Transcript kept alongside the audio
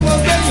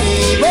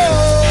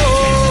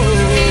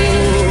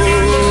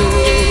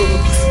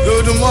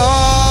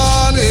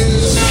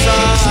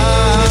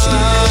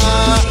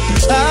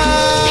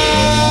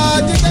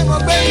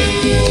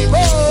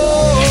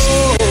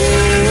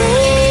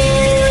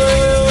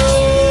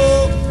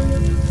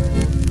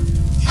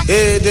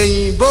èdè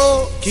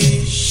yìnbó kì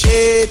í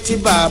ṣe ti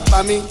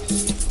bàbá mi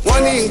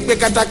wọ́n ní ń pe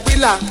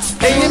katapila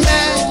eyín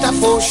mẹ́ta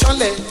fò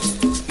ṣánlẹ̀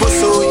mo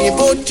sọ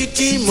òyìnbó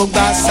títí mo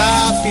gba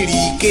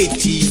sáfìrì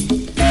kéètì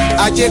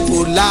ajé kò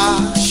la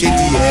ṣe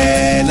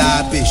díẹ̀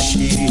lábẹ́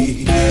ṣe.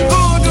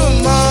 Good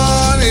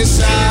morning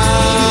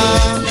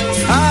sir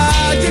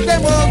ajídé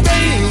mo gbé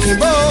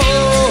yìnbó.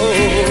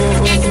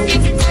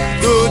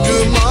 Good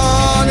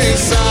morning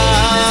sir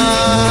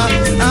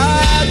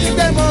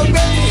ajídé mo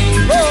gbé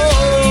yìnbó.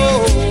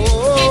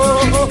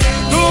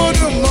 Good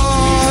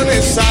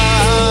morning sir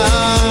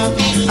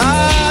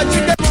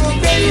ajídé mo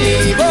gbé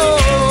yìnbó.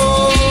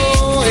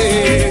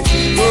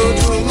 Good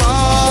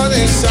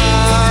morning sir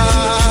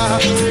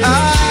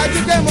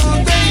ajídé mo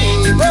gbé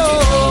yìnbó.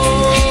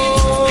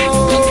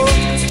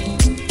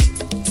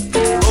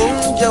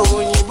 Oúnjẹ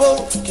òyìnbó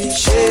kì í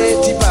ṣe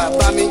ti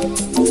bàbá mi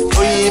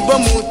òyìnbó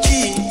mu tí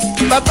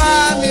bàbá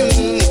mi ń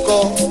kọ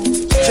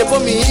ṣe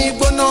bómi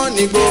gbóná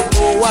ní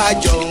gbogbo wa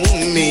jọ ń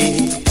mi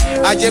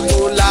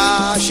ajẹ́kọ̀ọ́lá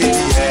ṣe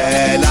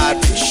tiẹ̀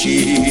láti ṣe.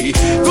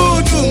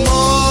 Good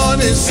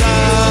morning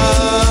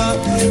sir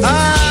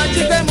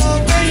ajídé mo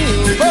gbé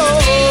yìnbó.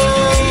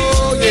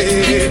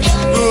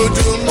 Good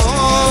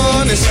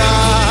morning sir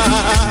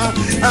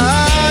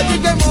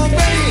ajídé mo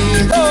gbé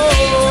yìnbó.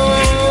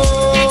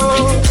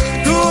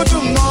 Good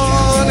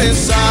morning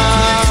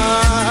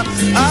sir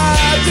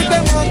ajídé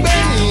mo gbé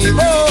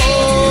yìnbó.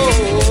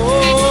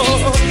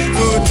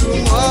 Good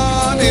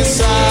morning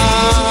sir.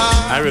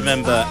 I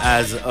remember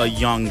as a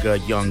younger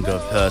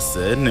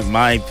person,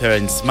 my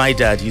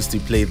dad used to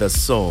play the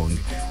song,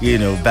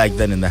 back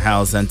then in the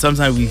house. And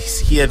sometimes we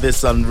hear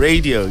this on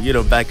radio,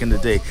 back in the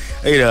day.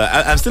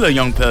 I'm still a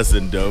young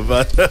person though,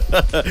 but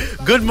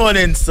Good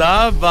Morning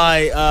Sir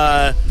by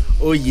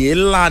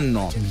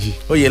Tunji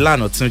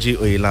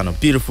Oyelano.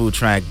 Beautiful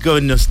track,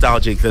 going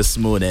nostalgic this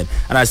morning.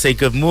 And I say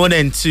good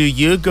morning to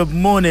you. Good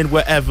morning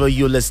wherever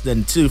you're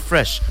listening to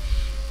Fresh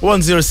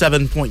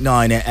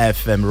 107.9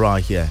 FM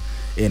right here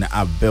in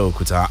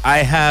Abeokuta.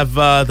 I have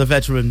the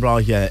veteran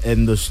right here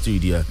in the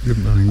studio. Good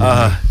morning.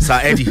 Sir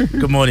Eddie,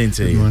 good morning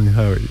to you. Good morning,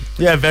 how are you?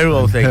 Yeah, very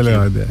well, thank you.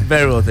 Hello there.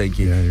 Very well, thank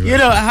you. Yeah, you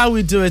know how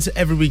we do it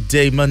every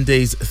weekday,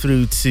 Mondays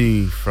through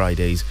to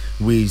Fridays.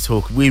 We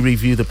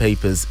review the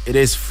papers. It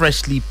is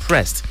freshly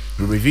pressed.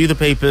 We review the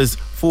papers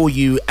for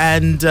you,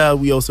 and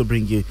we also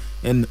bring you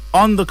into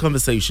the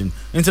conversation,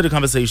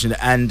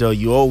 and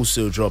you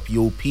also drop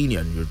your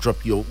opinion. You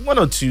drop your one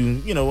or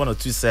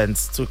two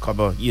cents to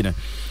cover,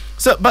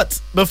 So, but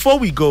before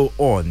we go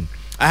on,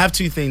 I have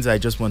two things I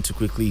just want to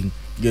quickly,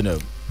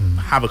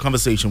 have a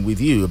conversation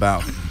with you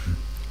about.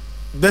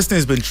 This thing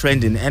has been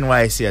trending,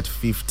 NYC at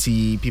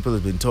 50. People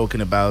have been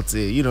talking about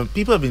it.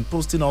 People have been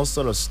posting all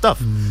sort of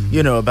stuff,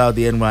 about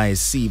the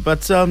NYC.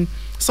 But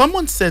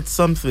someone said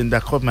something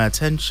that caught my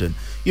attention.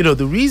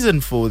 The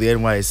reason for the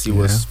NYC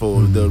was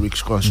for the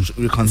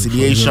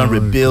reconciliation,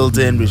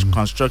 rebuilding,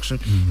 reconstruction,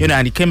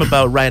 and it came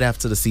about right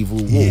after the Civil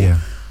War. Yeah.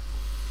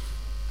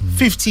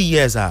 50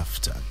 years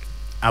after,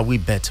 are we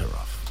better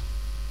off?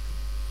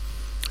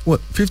 Well,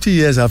 50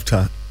 years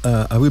after,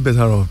 are we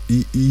better off?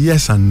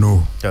 Yes and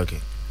no.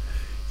 Okay.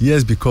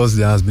 Yes, because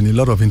there has been a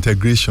lot of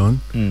integration.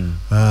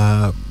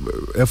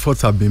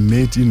 Efforts have been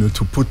made,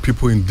 to put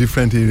people in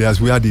different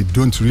areas where they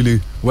don't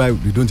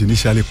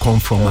initially come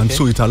from, and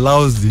so it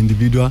allows the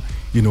individual,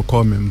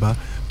 core member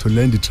to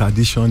learn the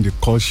tradition, the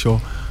culture,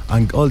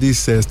 and all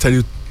this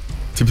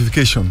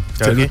stereotypification,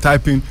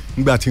 stereotyping,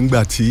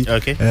 ngbati,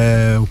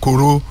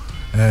 koro,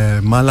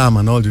 malam,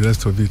 and all the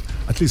rest of it.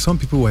 At least some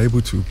people were able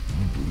to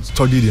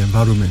study the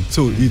environment,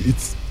 so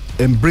it's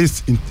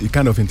embraced in a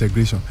kind of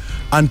integration,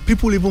 and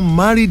people even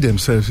marry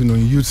themselves, in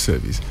youth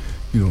service.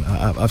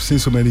 I've seen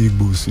so many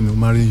Igbos,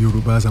 marrying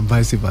Yorubas and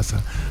vice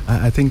versa.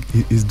 I think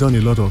he's done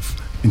a lot of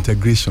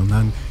integration,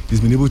 and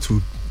he's been able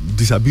to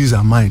disabuse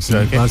our minds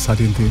about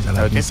certain things that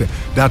have been said.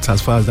 That's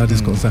as far as that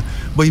is concerned.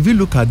 But if you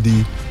look at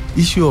the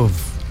issue of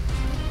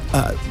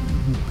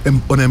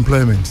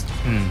unemployment,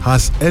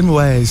 has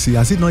NYSC,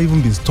 has it not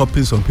even been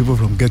stopping some people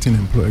from getting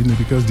employed?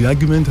 Because the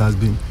argument has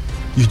been,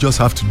 you just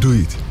have to do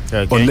it.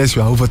 Unless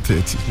you are over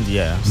 30.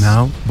 Yes.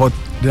 Now, but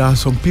there are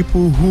some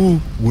people who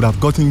would have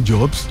gotten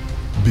jobs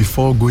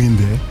before going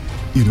there,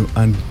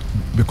 and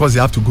because they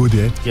have to go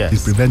there,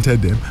 it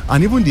prevented them.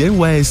 And even the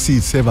NYSC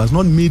itself has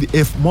not made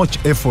much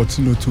effort,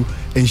 to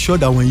ensure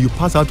that when you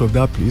pass out of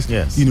that place,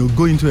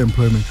 go into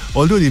employment.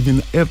 Although there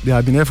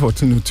have been efforts,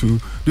 to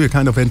do a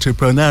kind of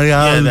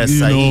entrepreneurial,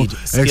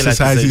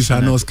 exercises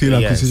and all skill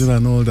acquisition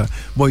and all that.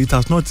 But it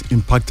has not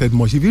impacted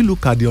much. If you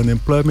look at the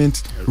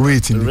unemployment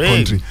rate in the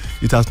country,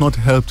 it has not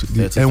helped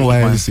the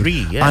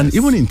NYSC. And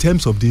even in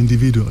terms of the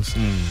individuals,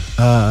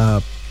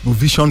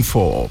 provision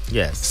for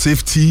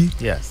safety,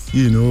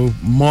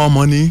 more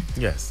money,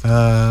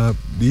 the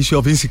issue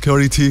of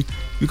insecurity,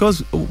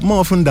 because more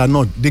often than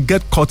not, they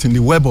get caught in the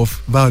web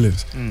of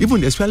violence,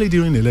 even especially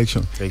during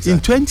election. In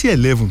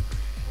 2011,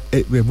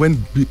 when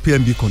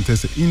PMB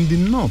contested, in the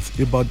north,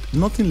 about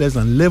nothing less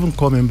than 11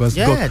 core members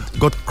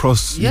got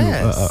crossed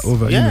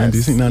over in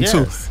this thing. And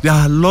so there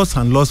are lots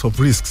and lots of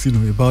risks,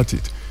 about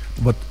it.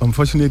 but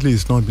unfortunately,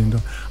 it's not been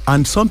done.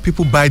 And some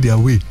people buy their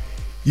way.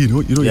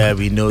 Yeah,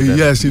 we know that.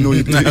 Yes, it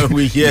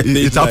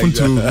happened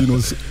to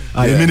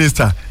a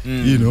minister,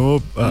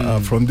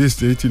 from this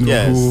state,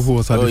 who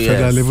was at the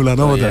federal level and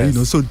all that.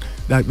 So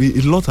that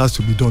a lot has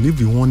to be done if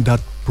we want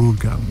that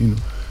program,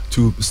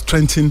 to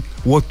strengthen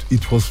what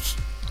it was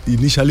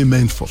initially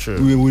meant for.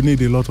 We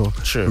need a lot of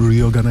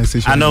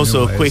reorganization. And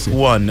also a quick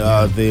one,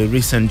 the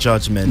recent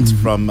judgment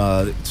from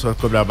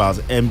talking about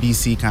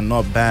NBC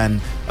cannot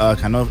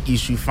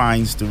issue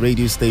fines to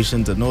radio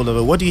stations and all of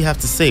it. What do you have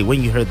to say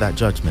when you heard that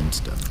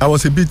judgment? I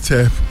was a bit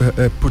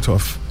put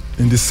off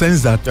in the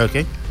sense that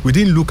we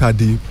didn't look at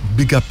the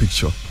bigger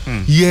picture.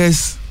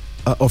 Yes,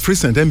 of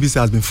recent, NBC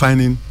has been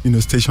fining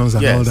stations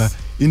and all that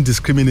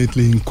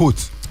indiscriminately in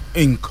quotes.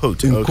 In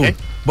quote.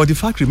 But the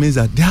fact remains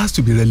that there has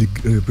to be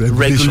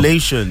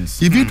regulations.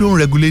 If you don't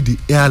regulate the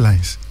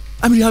airlines,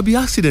 there'll be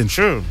accidents.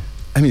 Sure.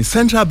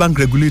 Central Bank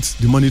regulates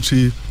the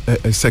monetary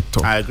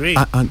sector. I agree.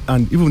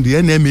 And even the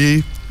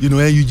NMA,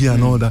 NUG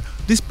and all that.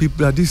 These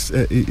people, these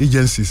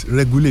agencies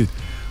regulate.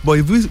 But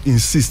if we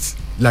insist,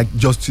 like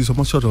Justice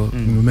Omosoto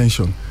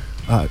mentioned,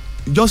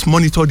 just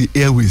monitor the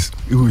airways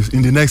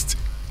in the next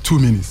 2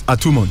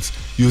 months,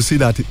 you'll see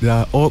that there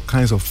are all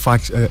kinds of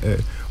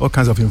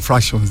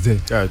infractions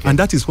there, and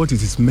that is what it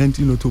is meant,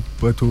 to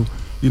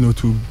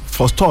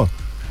forestall.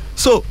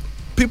 So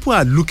people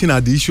are looking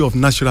at the issue of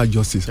natural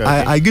justice.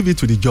 I give it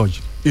to the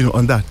judge,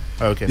 on that.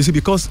 You see,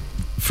 because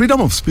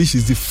freedom of speech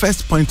is the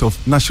first point of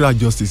natural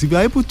justice. If you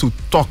are able to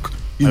talk,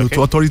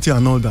 to authority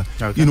and all that,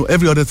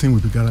 every other thing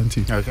will be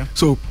guaranteed.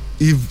 So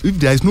if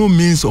there is no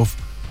means of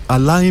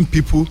allowing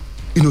people,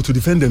 to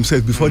defend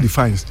themselves before the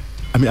fines,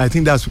 I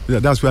think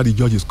that's where the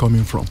judge is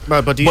coming from.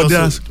 But what do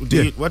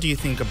you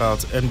think about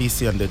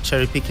NBC and the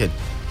cherry picking?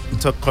 You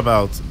talk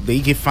about they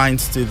give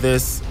fines to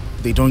this,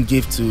 they don't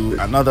give to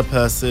another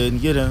person.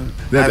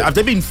 Have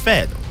they been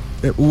fair?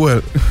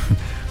 When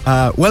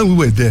we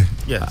were there,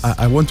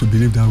 I want to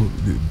believe that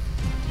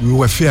we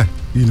were fair.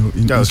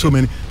 In so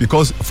many,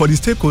 because for the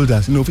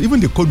stakeholders, even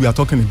the code we are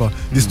talking about,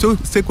 the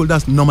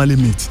stakeholders normally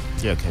meet.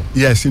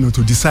 Yes,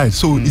 to decide.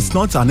 So it's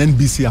not an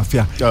NBC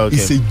affair.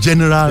 It's a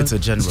general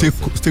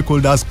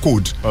stakeholders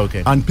code.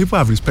 And people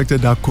have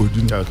respected that code.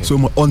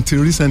 So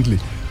until recently,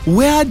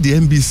 where the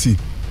NBC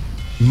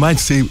might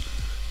say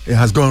it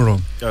has gone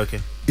wrong,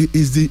 it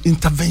is the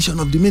intervention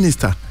of the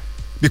minister,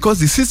 because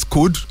the sixth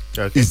code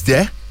is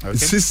there. The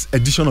sixth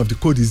edition of the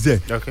code is there,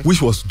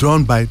 which was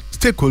drawn by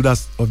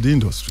stakeholders of the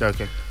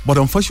industry. But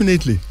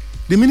unfortunately,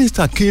 the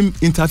minister came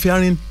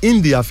interfering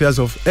in the affairs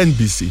of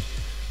NBC,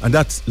 and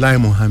that's Lai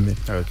Mohammed.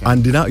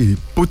 And now he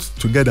put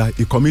together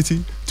a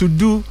committee to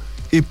do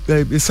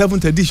a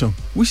seventh edition,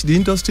 which the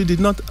industry did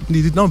not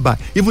buy.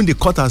 Even the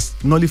court has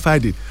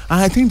nullified it. And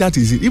I think that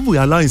is it. If we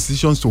allow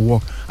institutions to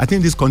work, I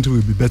think this country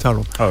will be better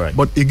off.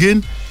 But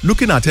again,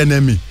 looking at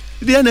NMA,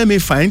 the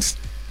NMA finds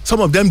some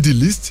of them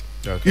delist.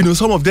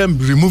 Some of them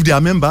remove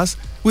their members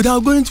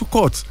without going to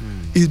court.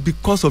 It's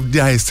because of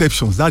their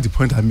exceptions. That's the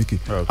point I'm making.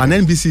 And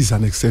NBC is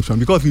an exception,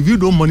 because if you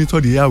don't monitor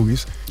the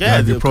airways,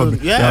 there will be problem.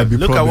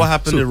 Look at what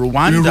happened in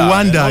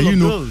Rwanda.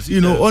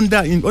 In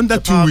Rwanda, under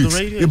 2 weeks,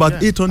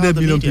 about 800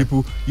 million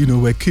people,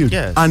 were killed.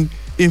 And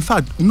in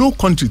fact, no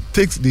country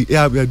takes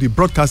the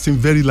broadcasting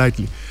very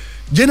lightly.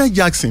 Janet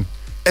Jackson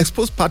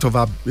exposed part of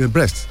her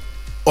breast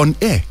on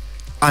air,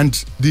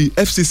 and the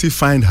FCC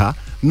fined her.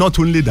 Not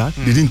only that,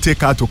 they didn't take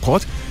her to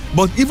court,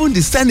 but even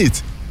the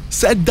Senate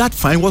said that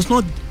fine was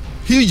not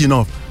huge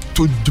enough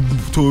to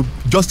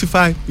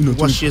justify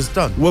what she's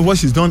done. What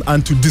she's done,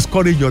 and to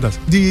discourage others.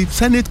 The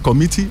Senate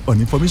Committee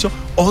on Information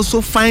also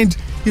fined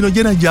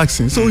Janet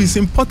Jackson. So it's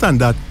important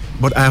that.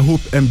 But I hope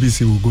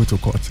NBC will go to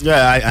court.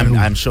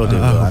 I'm sure they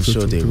will. I'm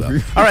sure they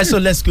will. All right, so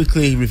let's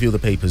quickly review the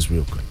papers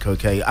real quick,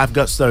 okay? I've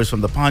got stories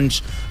from The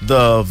Punch.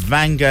 The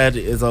Vanguard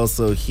is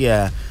also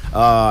here.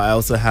 I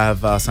also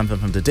have something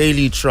from The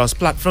Daily Trust.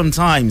 Platform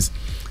Times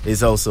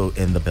is also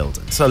in the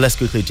building. So let's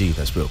quickly do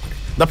this real quick.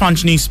 The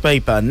Punch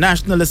newspaper,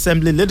 National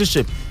Assembly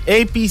leadership,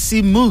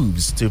 APC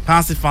moves to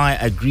pacify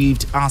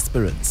aggrieved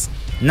aspirants.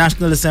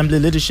 National Assembly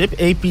leadership,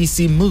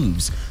 APC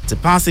moves to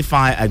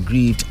pacify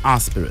aggrieved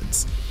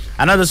aspirants.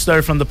 Another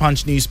story from the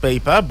Punch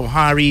newspaper,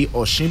 Buhari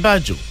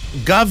Osinbajo.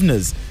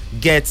 Governors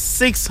get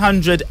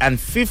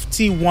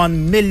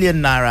 651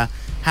 million naira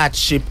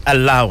hardship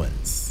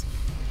allowance.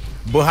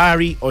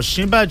 Buhari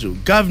Osinbajo.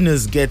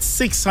 Governors get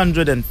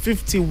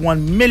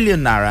 651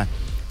 million naira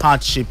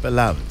hardship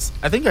allowance.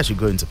 I think I should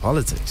go into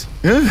politics.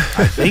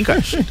 I think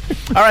I should.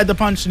 All right, the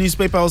Punch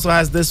newspaper also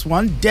has this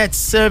one. Debt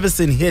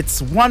servicing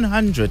hits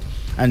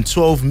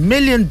 $112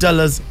 million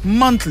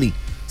monthly,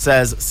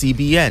 says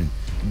CBN.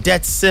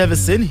 Debt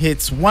servicing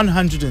hits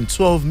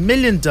 $112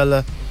 million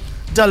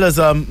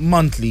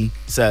monthly,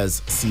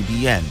 says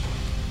CBN.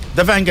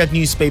 The Vanguard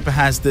newspaper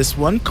has this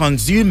one.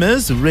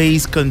 Consumers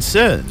raise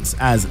concerns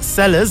as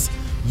sellers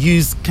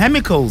use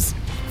chemicals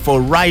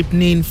for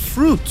ripening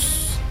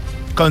fruits.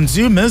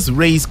 Consumers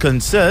raise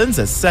concerns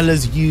as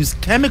sellers use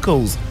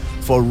chemicals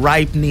for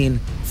ripening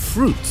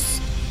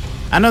fruits.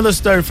 Another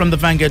story from the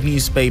Vanguard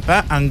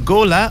newspaper.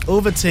 Angola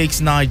overtakes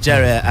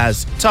Nigeria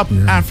as top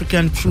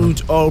African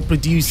crude oil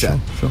producer.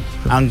 Sure.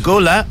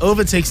 Angola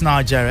overtakes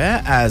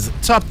Nigeria as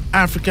top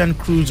African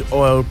crude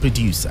oil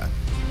producer.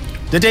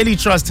 The Daily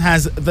Trust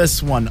has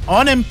this one.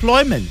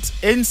 Unemployment,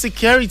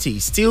 insecurity,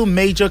 still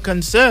major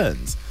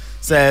concerns,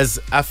 says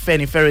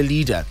Afenifere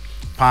leader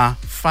Pa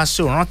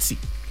Fashoranti.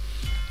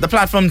 The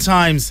Platform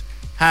Times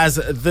has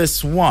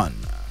this one.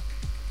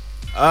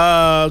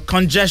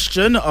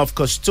 Congestion of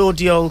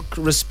custodial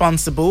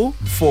responsible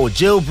for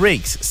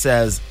jailbreaks,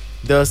 says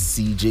the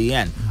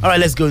CJN. All right,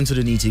 let's go into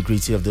the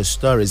nitty-gritty of the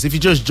stories. If you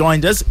just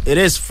joined us, it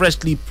is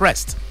Freshly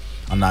Pressed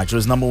on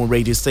Nigeria's number one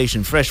radio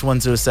station, Fresh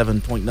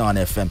 107.9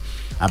 FM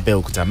at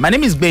Belkuta. My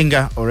name is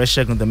Benga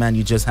Oreshegun, the man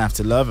you just have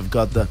to love. I've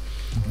got the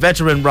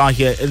veteran right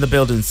here in the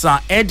building, Sir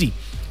Eddie.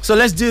 So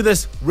let's do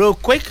this real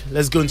quick.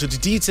 Let's go into the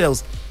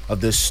details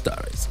of the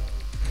stories.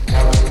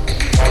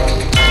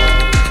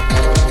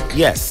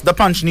 Yes, the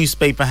Punch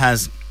newspaper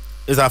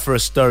is our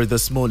first story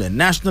this morning.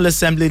 National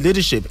Assembly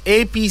leadership,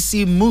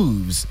 APC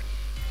moves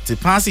to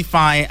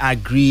pacify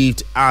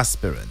aggrieved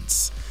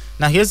aspirants.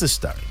 Now here's the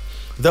story.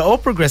 The All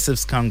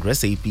Progressives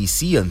Congress,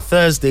 APC, on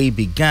Thursday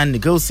began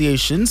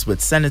negotiations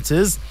with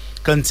senators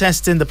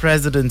contesting the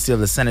presidency of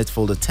the Senate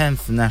for the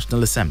 10th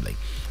National Assembly.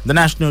 The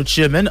national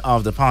chairman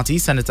of the party,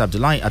 Senator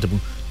Abdullahi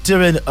Adamu,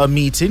 during a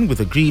meeting with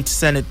aggrieved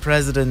Senate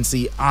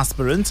presidency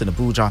aspirants in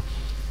Abuja,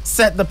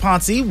 said the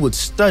party would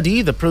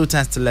study the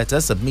protest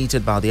letter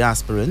submitted by the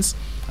aspirants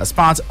as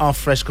part of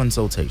fresh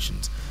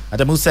consultations.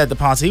 Adamu said the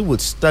party would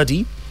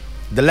study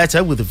the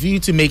letter with a view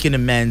to making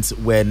amends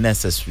where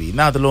necessary.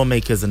 Now, the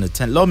lawmakers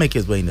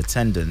were in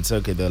attendance.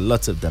 Okay, there are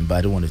lots of them, but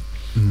I don't want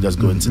to just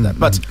go into that.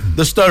 But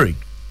the story.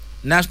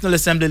 National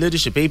Assembly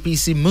leadership,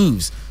 APC,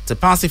 moves to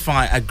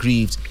pacify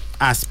aggrieved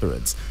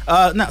aspirants.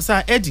 Now,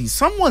 Sir Eddie,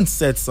 someone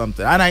said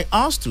something, and I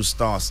asked two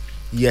stars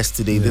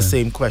yesterday the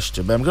same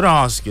question, but I'm going to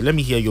ask you, let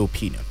me hear your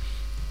opinion.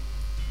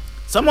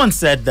 Someone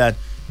said that,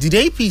 did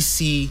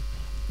APC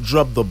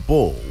drop the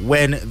ball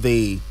when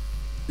they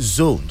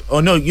zoned? Oh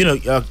no,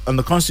 on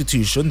the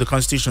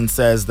Constitution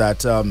says that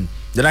the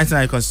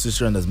 1999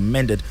 Constitution, as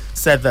amended,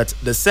 said that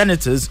the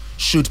senators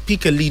should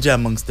pick a leader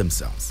amongst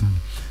themselves.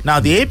 Now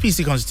the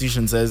APC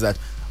Constitution says that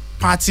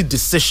party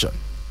decision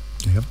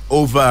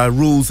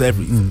overrules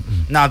everything.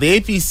 Now the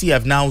APC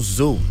have now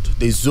zoned.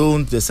 They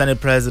zoned the Senate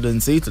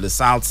presidency to the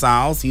South,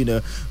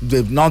 the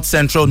North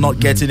Central not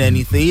getting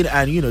anything,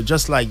 and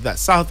just like that,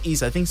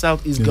 Southeast, I think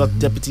Southeast got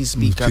deputy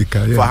speaker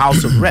for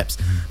House of Reps.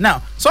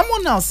 Now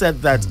someone now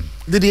said that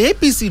did the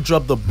APC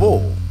drop the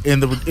ball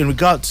in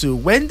regard to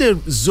when they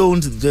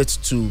zoned it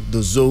to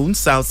the zone,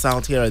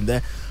 South here and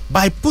there,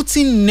 by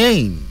putting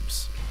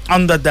names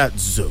under that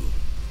zone,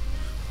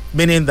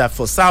 meaning that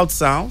for South,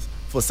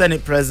 for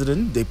Senate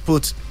President, they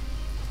put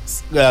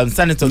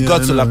Senator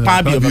Godswill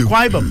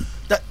Akpabio.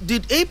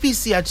 Did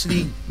APC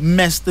actually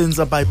mess things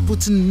up by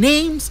putting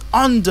names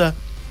under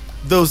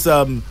those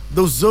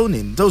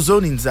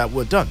zonings that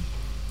were done?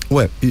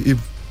 Well,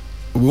 if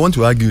we want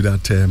to argue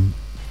that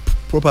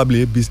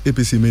probably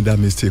APC made that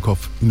mistake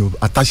of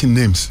attaching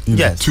names to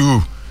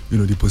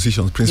the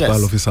positions,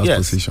 principal officer's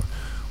position.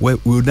 Well,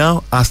 we'll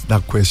now ask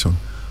that question: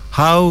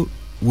 how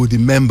would the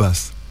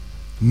members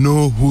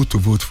know who to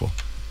vote for?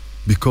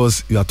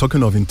 Because you are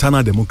talking of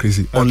internal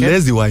democracy,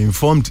 unless they were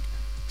informed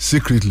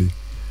secretly.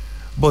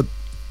 But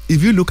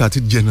if you look at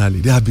it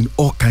generally, there have been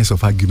all kinds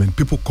of arguments.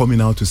 People coming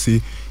out to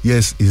say,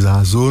 yes, it's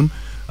our zone,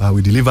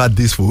 we delivered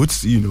these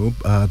votes.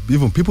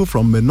 Even people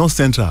from North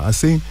Central are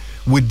saying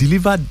we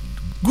delivered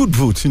good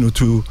votes,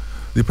 to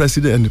the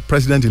president and the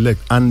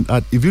president-elect. And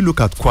if you look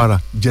at Kwara,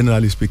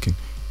 generally speaking,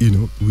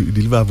 we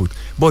deliver vote.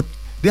 But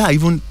they are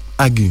even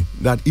arguing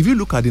that if you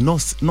look at the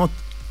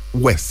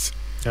North-West,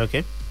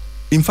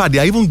 in fact, they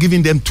are even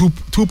giving them two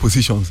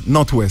positions,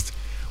 Northwest.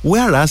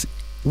 Whereas,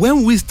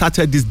 when we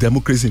started this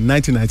democracy in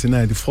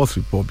 1999, the Fourth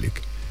Republic,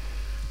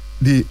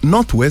 the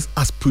Northwest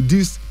has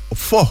produced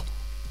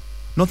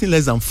nothing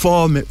less than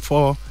four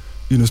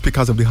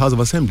speakers of the House of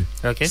Assembly.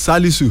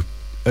 Salisu,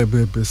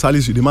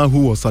 the man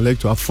who was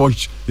selected to have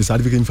forged the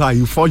certificate. In fact,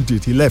 he forged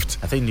it, he left.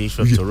 I think the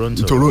issue of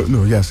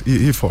Toronto.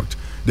 He forged.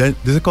 Then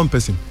the second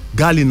person,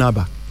 Gali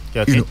Naba,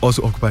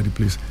 also occupied the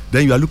place.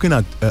 Then you are looking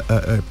at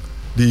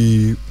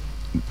the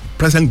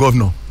present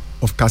governor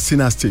of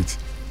Katsina State,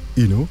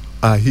 Aminu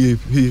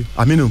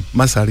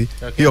Masari,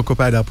 he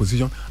occupied that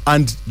position.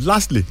 And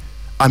lastly,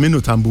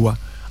 Aminu Tambuwa.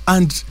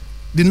 And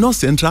the North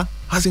Central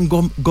hasn't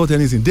got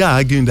anything. They are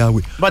arguing that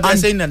way. But they're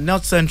saying that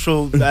North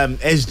Central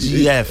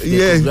SGF,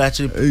 they could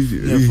actually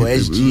for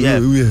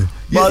SGF.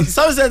 But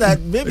some said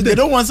that maybe they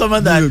don't want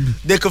someone that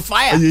they could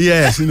fire.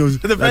 Yes,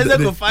 the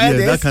president could fire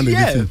the that SGF. Kind of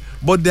thing.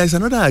 But there's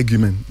another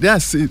argument.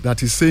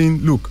 That is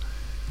saying, look,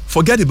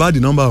 forget about the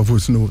number of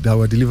votes that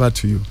were delivered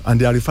to you. And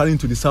they are referring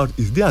to the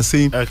Southeast. They are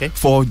saying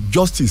for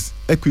justice,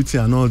 equity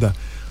and all that,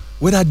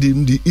 whether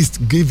the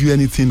East gave you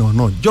anything or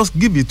not, just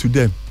give it to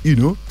them,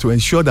 to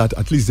ensure that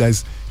at least there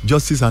is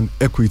justice and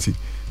equity.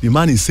 The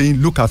man is saying,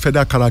 look at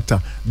federal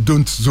character,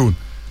 don't zone.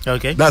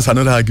 That's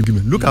another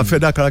argument. Look at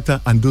federal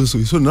character and don't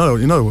zone. So in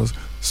other words,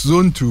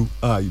 zone to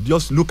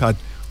just look at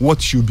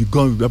what should be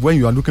gone. When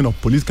you are looking at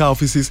political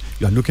offices,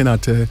 you are looking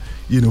at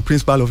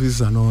principal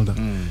offices and all that.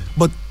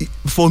 But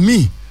for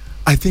me,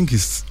 I think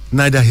it's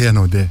neither here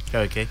nor there.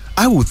 Okay.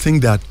 I would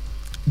think that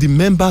the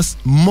members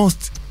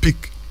must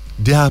pick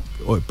their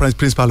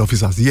principal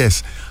officers.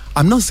 Yes,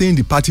 I'm not saying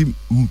the party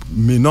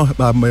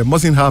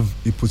mustn't have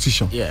a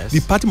position. Yes, the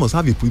party must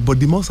have a position, but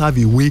they must have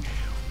a way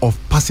of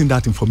passing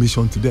that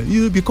information to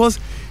them. Because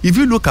if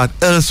you look at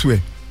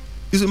elsewhere,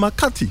 it's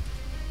McCarthy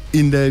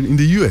in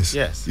the US.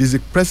 Yes, is the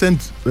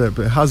present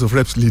House of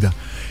Reps leader.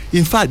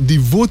 In fact, the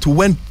vote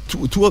went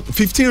to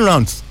 15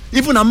 rounds,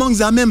 even amongst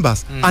their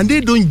members, and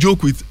they don't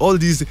joke with all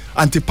these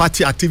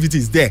anti-party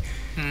activities there.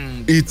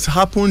 It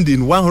happened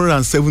in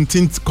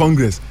 117th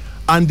Congress,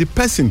 and the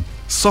person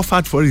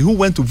suffered for it who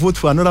went to vote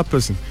for another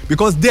person,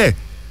 because there,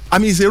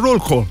 it's a roll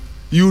call.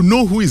 You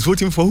know who is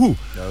voting for who.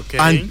 Okay.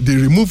 And they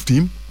removed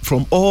him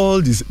from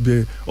all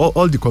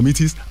the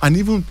committees and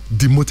even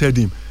demoted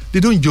him. They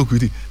don't joke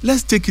with it.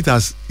 Let's take it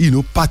as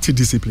party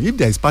discipline. If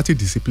there is party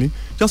discipline,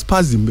 just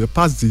pass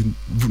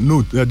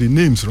the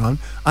names around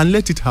and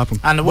let it happen.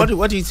 And what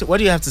do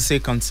you have to say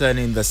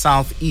concerning the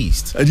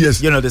Southeast? Yes,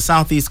 the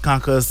Southeast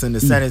caucus in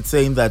the Senate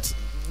saying that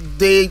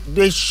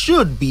they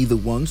should be the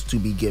ones to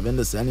be given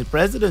the Senate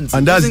presidency.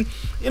 And that's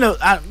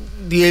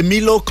the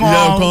Emilio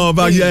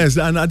yes,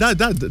 and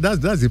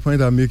that's the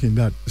point I'm making.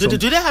 That do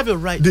they have a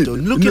right though?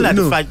 Looking at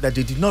the fact that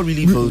they did not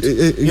really vote,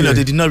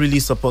 they did not really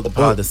support the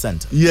power of the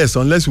center. Yes,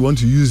 unless you want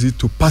to use it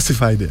to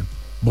pacify them.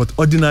 But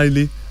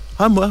ordinarily,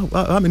 how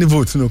many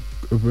votes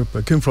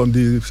came from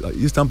the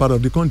eastern part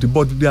of the country?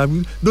 But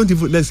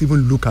let's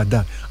even look at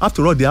that.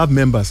 After all, they have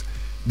members.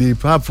 They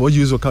have 4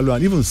 years of Kalu,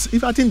 and even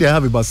if I think they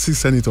have about 6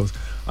 senators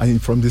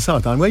from the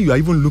south. And when you are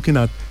even looking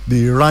at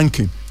the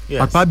ranking,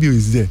 Akpabio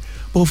is there.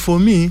 But for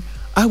me,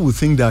 I would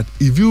think that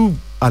if you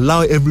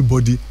allow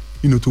everybody,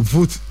 to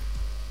vote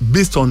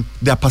based on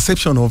their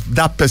perception of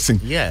that person,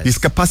 his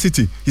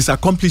capacity, his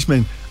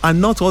accomplishment, and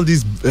not all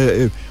these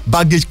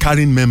baggage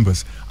carrying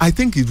members, I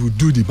think it would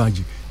do the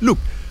magic. Look,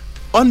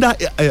 under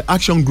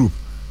Action Group,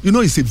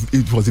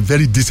 it was a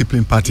very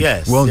disciplined party.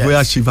 Yes,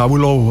 where Shiva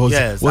Awolowo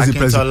was the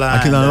president.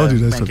 And all the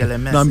rest of it.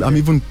 Now,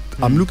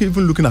 I'm looking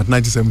at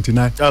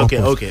 1979.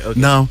 Okay.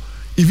 Now,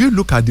 if you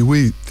look at the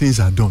way things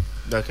are done,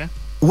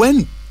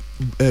 when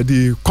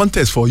the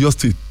contest for your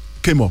state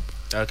came up,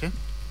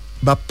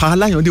 but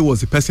Pahala was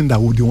the person that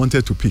they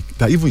wanted to pick,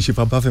 that even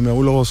Shiva Bafemi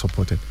Awolowo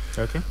supported.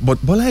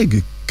 But Bola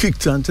Ige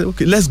kicked and said,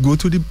 okay, let's go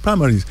to the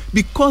primaries,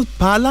 because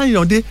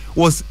Pahala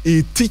was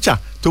a teacher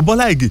to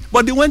Bola Ige,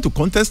 but they went to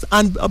contest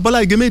and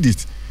Bola Ige made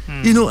it.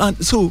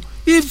 And so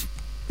if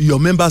your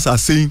members are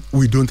saying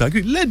we don't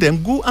agree, let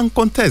them go and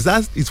contest.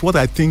 That is what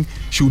I think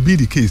should be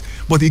the case.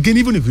 But again,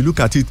 even if you look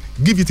at it,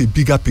 give it a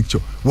bigger picture.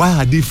 Why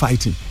are they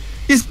fighting?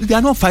 They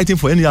are not fighting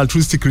for any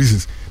altruistic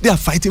reasons. They are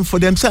fighting for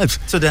themselves.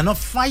 So they are not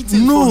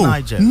fighting for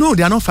Nigeria? No,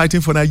 they are not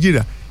fighting for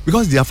Nigeria.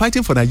 Because they are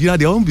fighting for Nigeria,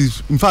 they won't be.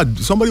 In fact,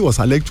 somebody was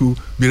alleged to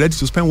be ready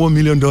to spend $1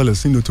 million,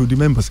 to the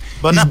members.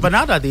 But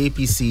now that the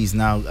APC is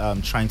now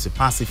trying to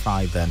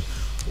pacify them,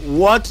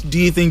 what do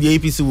you think the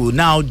APC will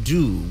now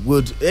do?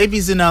 Would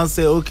APC now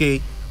say,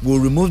 okay, we'll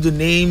remove the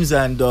names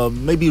and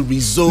maybe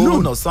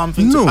rezone or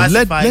something to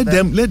pacify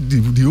them?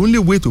 The only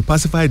way to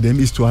pacify them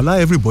is to allow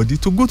everybody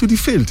to go to the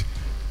field.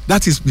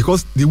 That is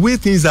because the way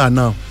things are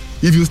now,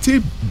 if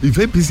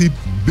APC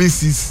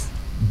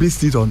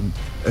based it on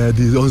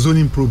the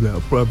zoning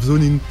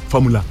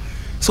formula,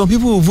 some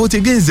people will vote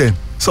against them.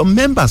 Some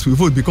members will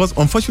vote because,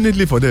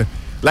 unfortunately for them,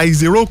 like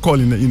it's a roll call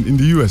in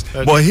the US.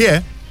 But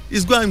here,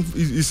 it's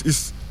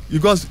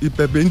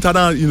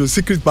internal,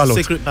 secret ballot.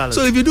 Secret ballot.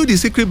 So if you do the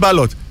secret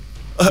ballot,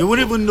 you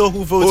wouldn't even know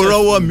who voted.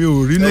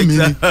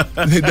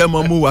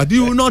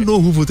 You will not know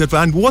who voted for.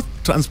 And what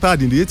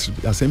transpired in the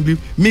 8th Assembly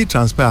may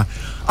transpire.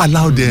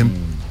 Allow them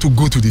to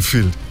go to the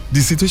field.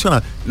 The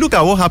situation. Look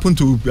at what happened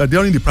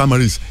during the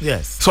primaries.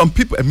 Yes. Some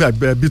people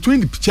between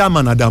the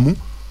chairman Adamu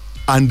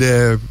and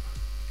the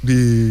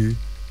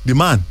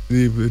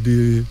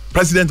the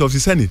president of the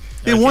Senate,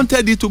 they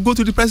wanted it to go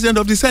to the president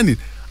of the Senate.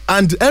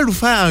 And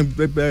El-Rufai and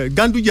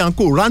Ganduje and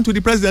co ran to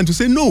the president to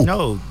say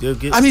no.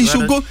 It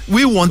should go.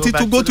 We want it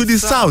to go to the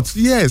south.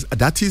 Yes,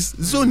 that is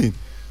zoning.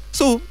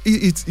 So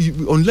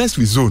unless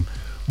we zone,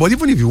 but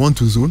even if you want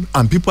to zone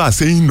and people are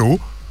saying no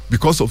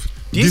because of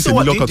this,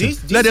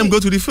 let them go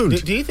to the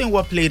field. Do you think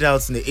what played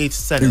out in the 8th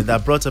Senate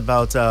that brought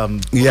about do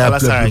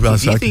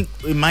you think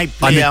it might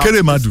play out?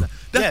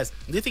 Yes.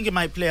 Do you think it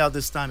might play out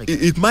this time again?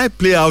 It might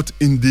play out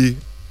in the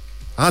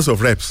House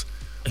of Reps.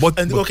 In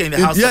the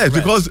House of Reps.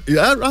 Because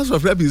House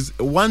of Reps is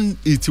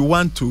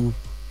 181 to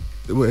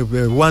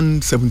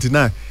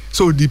 179.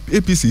 So the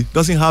APC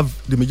doesn't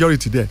have the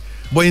majority there.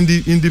 But in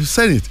the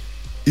Senate,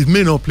 it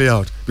may not play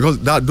out because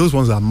those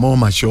ones are more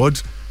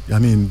matured.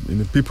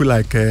 People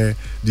like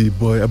the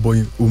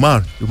boy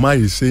Umar. Umar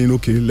is saying,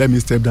 okay, let me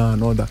step down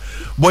and all that.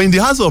 But in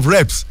the House of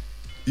Reps,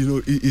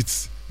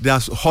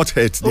 there's hot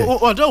heads there.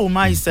 Although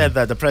Umar said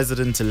that the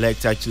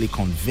president-elect actually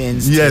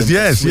convinced him.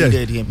 Yes.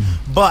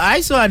 But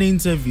I saw an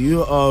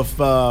interview of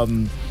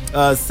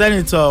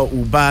Senator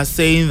Uba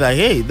saying that,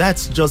 hey,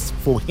 that's just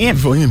for him.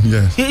 For him,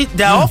 yes.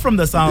 They're all from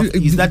the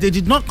southeast, that they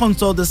did not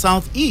consult the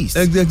southeast.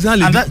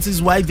 Exactly. And that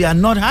is why they are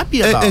not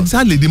happy about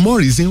Exactly. The more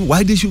reason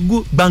why they should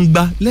go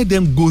bangba, let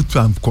them go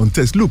to and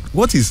contest. Look,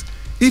 what is,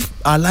 if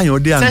Alain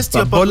Ode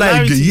and Bola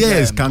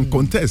Ige, can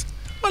contest.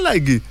 Bola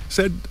Ige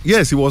said,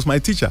 yes, he was my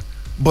teacher,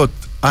 but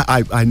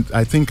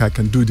I think I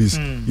can do this,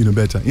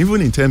 better,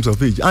 even in terms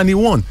of age. And he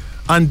won.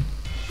 And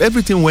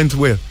everything went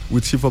well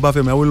with Chief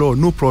Obafemi Awolowo,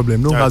 no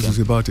problem, no hassles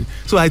about it.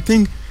 So I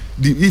think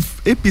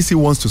if APC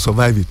wants to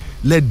survive it,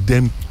 let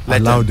them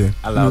allow them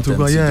to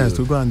go. Yes,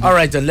 to go and. All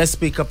right, then let's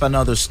pick up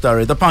another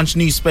story. The Punch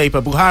newspaper: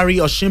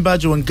 Buhari,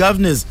 Osinbajo, and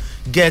governors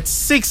get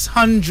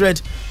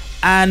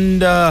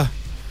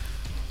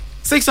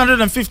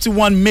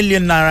 651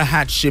 million naira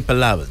hardship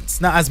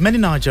allowance. Now, as many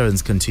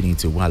Nigerians continue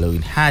to wallow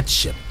in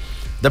hardship,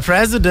 the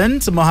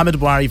President, Muhammadu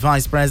Buhari,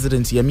 Vice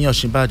President Yemi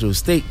Osinbajo,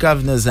 state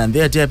governors and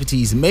their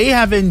deputies may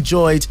have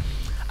enjoyed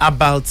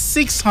about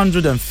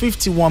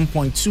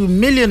 651.2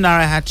 million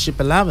naira hardship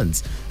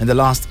allowance in the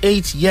last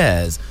 8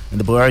 years in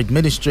the Buhari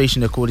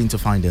administration, according to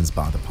findings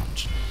by the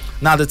Punch.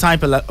 Now, the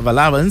type of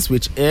allowance,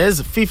 which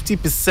is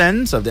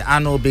 50% of the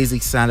annual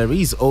basic salary,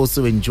 is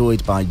also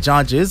enjoyed by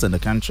judges in the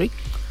country.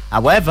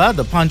 However,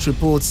 the Punch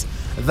reports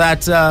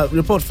that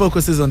report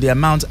focuses on the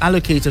amount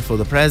allocated for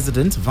the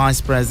President,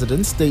 Vice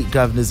President, state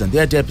governors and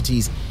their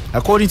deputies,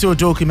 according to a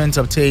document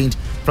obtained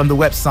from the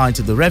website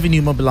of the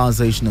Revenue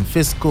Mobilization and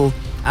Fiscal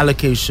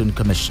Allocation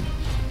Commission.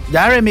 The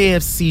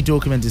RMAFC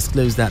document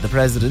disclosed that the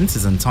President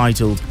is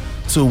entitled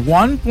to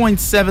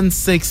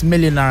 1.76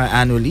 million naira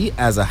annually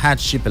as a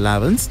hardship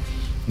allowance.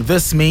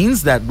 This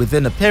means that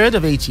within a period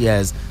of 8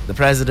 years, the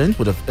President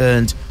would have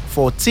earned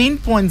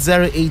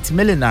 14.08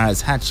 million naira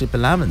as hardship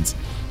allowance.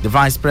 The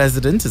Vice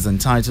President is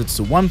entitled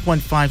to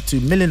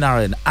 1.52 million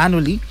naira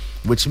annually,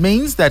 which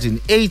means that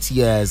in 8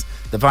 years,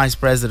 the Vice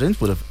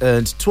President would have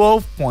earned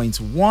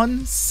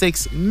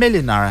 12.16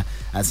 million naira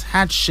as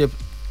hardship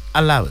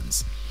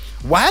allowance.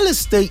 While a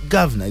state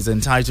governor is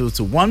entitled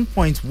to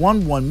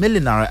 1.11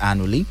 million naira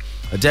annually,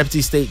 a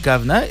deputy state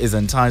governor is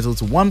entitled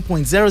to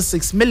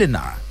 1.06 million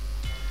naira.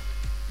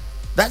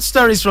 That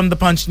story is from the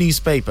Punch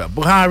newspaper.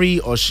 Buhari,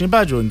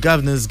 Osinbajo, and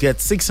governors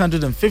get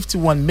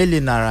 651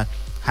 million naira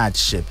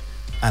hardship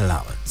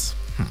allowance.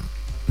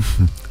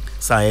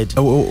 Syed,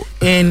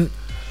 in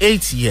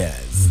 8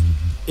 years,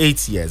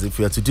 8 years, if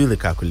we are to do the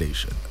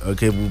calculation,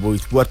 okay,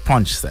 with what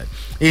Punch said,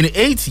 in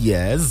 8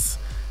 years,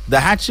 the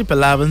hardship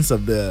allowance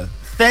of the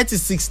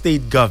 36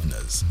 state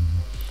governors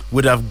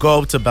would have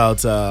gulped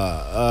about,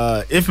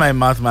 if my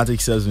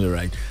mathematics serves me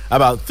right,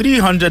 about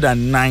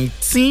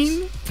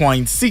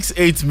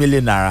 319.68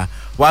 million naira,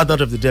 while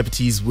that of the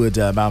deputies would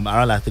around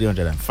like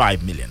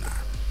 305 million naira.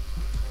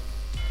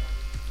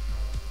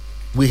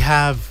 We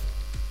have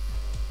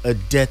a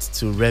debt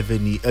to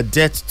revenue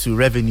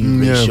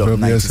ratio of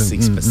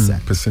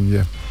 96%.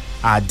 Yeah.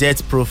 Our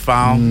debt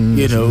profile,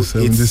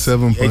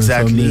 77 it's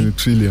exactly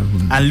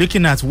trillion. And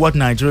looking at what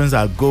Nigerians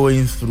are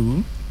going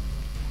through,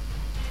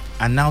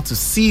 and now to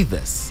see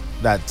this,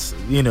 that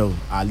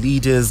our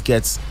leaders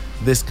get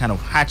this kind of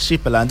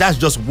hardship allowance. That's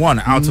just one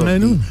out of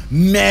the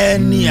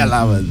many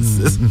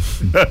allowances.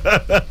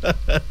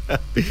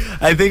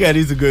 I think I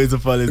need to go into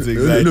politics.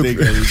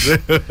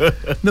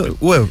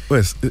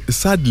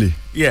 Sadly,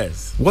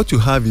 yes. What you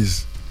have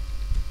is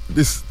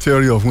this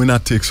theory of winner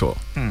takes all.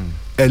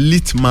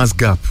 Elite mass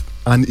gap,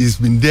 and it's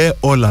been there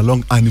all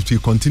along, and it will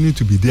continue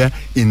to be there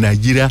in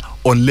Nigeria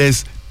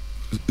unless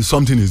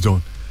something is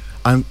done.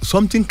 And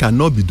something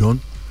cannot be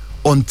done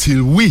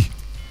until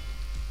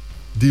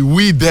the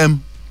we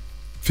them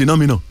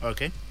phenomenon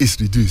is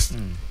reduced.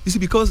 You see,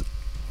 because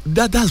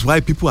that's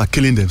why people are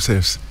killing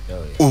themselves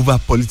over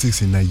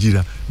politics in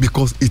Nigeria,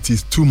 because it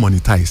is too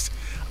monetized.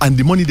 And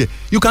the money there,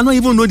 you cannot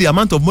even know the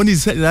amount of money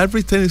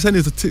every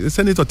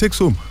senator takes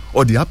home,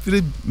 or the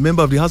average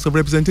member of the House of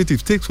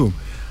Representatives takes home.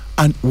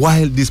 And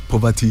while this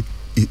poverty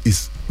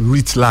is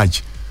writ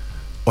large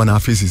on our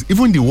faces,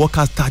 even the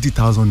workers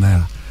 30,000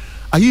 naira.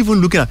 Are you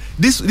even looking at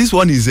this? This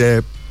one is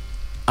a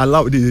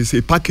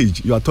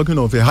package. You are talking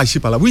of a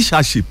hardship. Which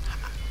hardship?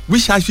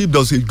 Which hardship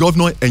does a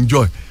governor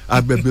enjoy?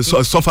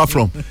 Suffer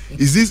from?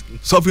 Is this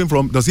suffering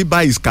from? Does he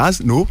buy his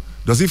cars? No.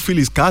 Does he fill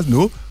his cars?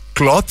 No.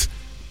 Cloth,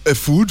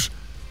 food,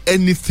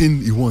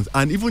 anything he wants.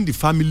 And even the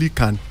family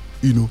can,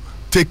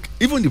 take.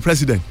 Even the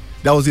president.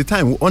 There was a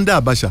time under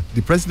Abacha,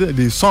 the president,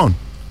 the son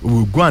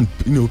will go and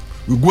will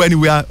go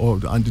anywhere,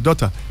 and the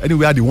daughter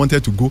anywhere they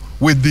wanted to go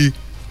with the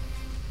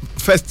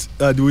first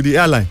with the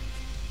airline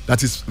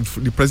that is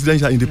the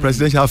presidential in the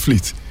presidential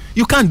fleet.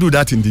 You can't do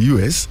that in the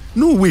US.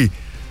 No way,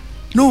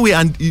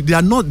 and they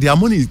are not. Their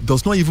money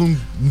does not even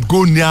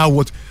go near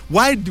what.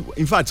 Why?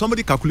 In fact,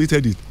 somebody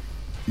calculated it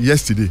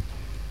yesterday.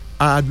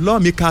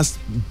 Lawmakers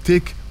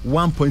take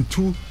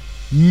 $1.2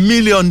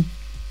 million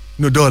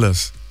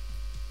dollars,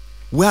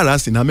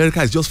 whereas in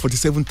America it's just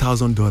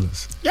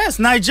 $47,000. Yes,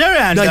 Nigeria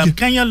and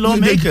Kenyan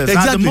lawmakers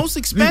are the most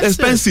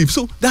expensive.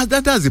 So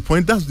that's the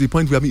point. That's the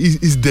point we have.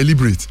 Is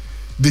deliberate.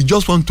 They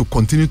just want to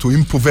continue to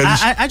impoverish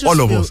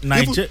all of us.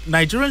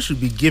 Nigerians should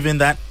be given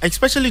that,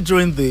 especially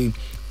during the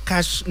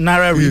cash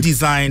naira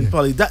redesign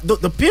policy.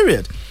 The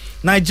period,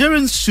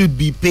 Nigerians should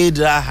be paid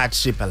a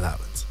hardship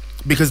allowance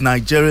because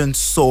Nigerians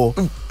saw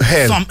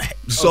hell.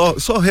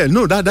 Saw hell.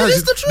 No, that's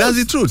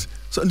the truth.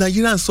 So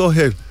Nigerians saw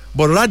hell,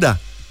 but rather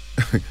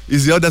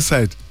is the other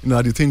side.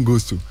 The thing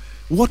goes to.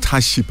 What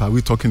hardship are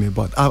we talking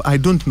about? I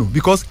don't know,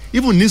 because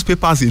even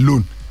newspapers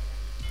alone,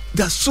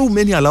 there are so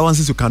many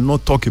allowances you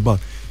cannot talk about.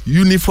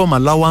 Uniform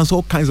allowance,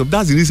 all kinds of.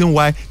 That's the reason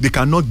why they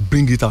cannot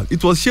bring it out.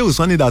 It was Shehu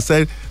Sani that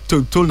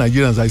told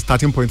Nigerians that it's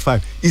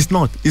 13.5. It's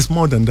not. It's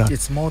more than that.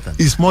 It's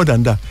more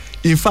than that.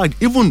 In fact,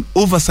 even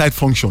oversight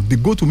function, they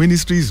go to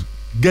ministries,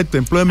 get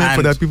employment and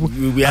for their people.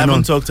 We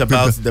haven't talked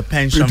about the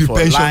pension for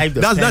life,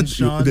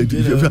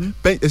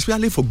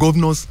 especially for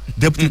governors,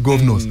 deputy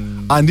governors,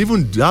 and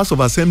even the House of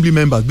Assembly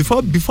members.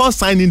 Before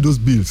signing those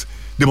bills,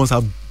 they must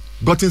have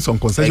gotten some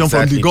concession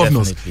from the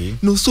governors.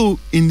 So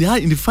in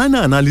the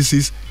final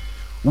analysis,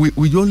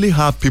 we only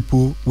have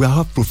people. We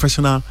have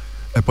professional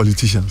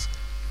politicians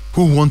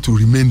who want to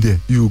remain there.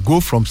 You go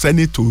from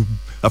Senate to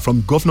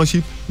from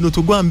governorship, to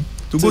go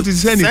to the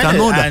Senate and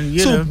all that.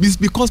 It's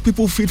because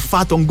people feel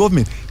fat on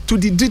government to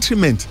the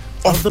detriment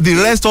of the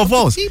rest of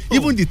us. People.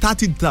 Even the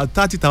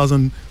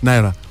 30,000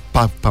 naira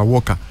per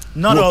worker.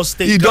 Not all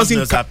state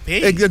governors are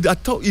paid. It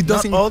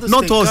doesn't.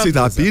 Not all states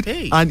are paid,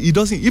 and it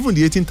doesn't. Even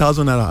the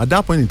 18,000 naira at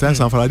that point in time,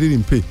 Sanfara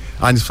didn't pay.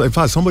 And in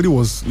fact, somebody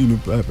was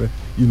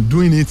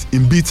doing it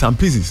in bits and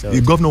pieces.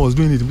 The governor was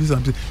doing it in bits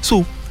and pieces.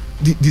 So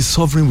the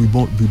sovereign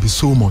will be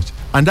so much,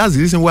 and that's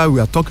the reason why we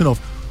are talking of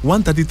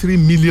 133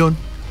 million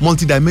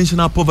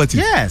multidimensional poverty.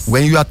 Yes.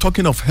 When you are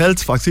talking of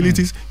health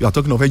facilities, you are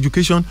talking of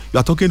education, you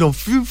are talking of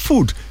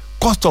food,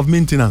 cost of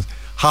maintenance.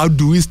 How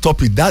do we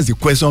stop it? That's the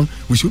question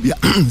we should be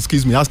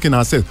asking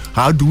ourselves.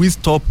 How do we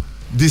stop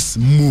this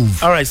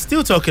move? All right,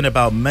 still talking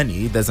about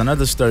money, there's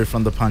another story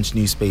from the Punch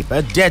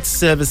newspaper. Debt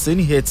servicing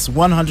hits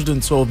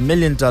 $112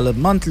 million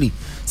monthly,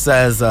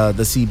 says the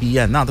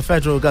CBN. Now, the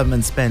federal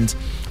government spent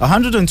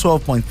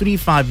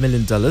 $112.35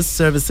 million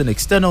servicing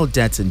external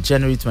debt in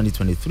January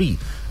 2023,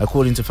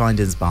 according to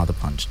findings by the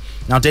Punch.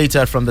 Now,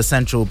 data from the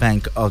Central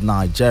Bank of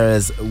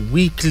Nigeria's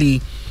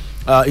weekly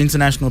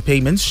international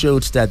payments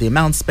showed that the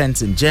amount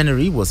spent in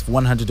January was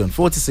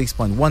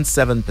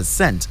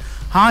 146.17%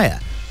 higher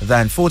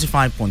than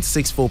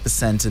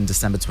 45.64% in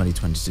December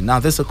 2022. Now,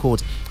 this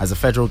occurred as the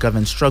federal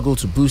government struggled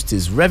to boost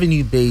its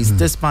revenue base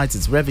despite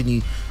its revenue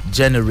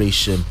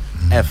generation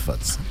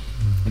efforts.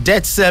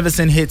 Debt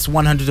servicing hits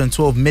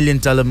 $112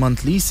 million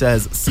monthly,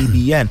 says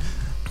CBN.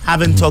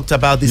 Haven't talked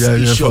about this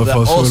issue of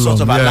all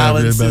sorts of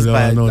allowances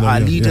by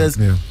our leaders.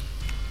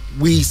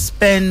 We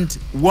spend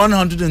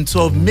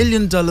 $112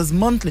 million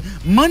monthly.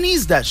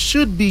 Monies that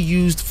should be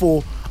used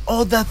for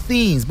other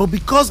things, but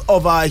because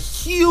of our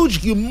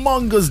huge,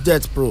 humongous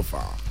debt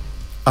profile.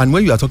 And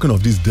when you are talking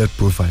of this debt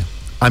profile,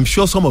 I'm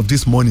sure some of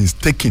this money is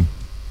taken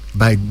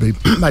by the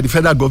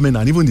federal government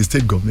and even the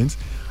state governments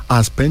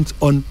are spent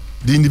on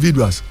the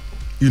individuals,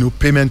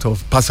 payment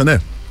of personnel.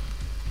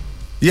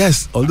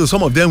 Yes, although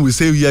some of them will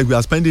say, we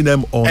are spending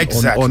them on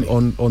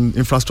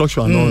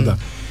infrastructure and all that.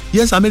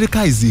 Yes,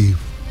 America is the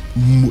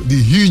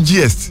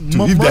hugest,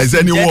 if there is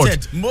any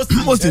word,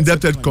 most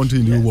indebted country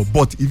in the world.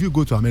 But if you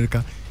go to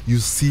America, you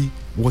see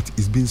what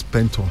is being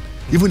spent on,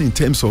 even in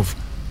terms of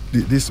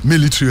this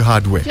military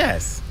hardware,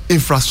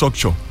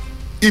 infrastructure.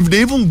 If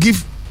they even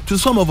give to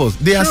some of us,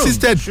 they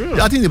assisted.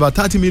 I think about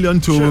 30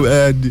 million to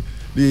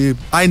the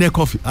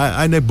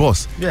INEC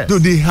boss. Though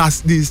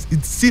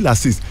it still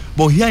assists.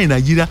 But here in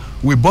Nigeria,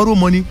 we borrow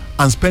money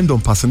and spend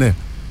on personnel.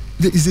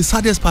 It's the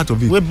saddest part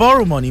of it. We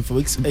borrow money for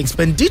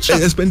expenditure.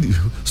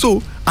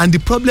 So, and the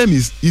problem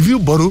is, if you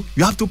borrow,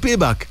 you have to pay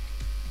back.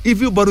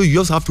 If you borrow, you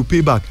just have to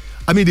pay back.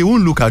 I mean, they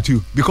won't look at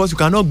you because you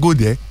cannot go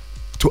there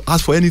to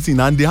ask for anything,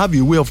 and they have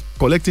a way of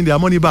collecting their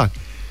money back.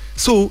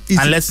 So,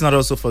 and let's not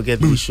also forget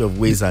the issue of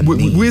ways and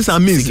means. Ways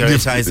and means.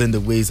 Securitizing the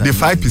ways and means.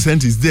 The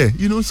 5% is there.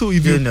 So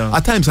if you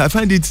at times I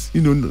find it,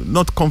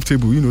 not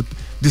comfortable,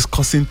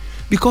 discussing,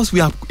 because we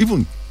are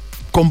even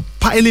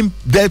compiling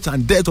debt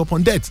and debt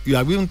upon debt. You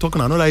are even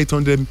talking another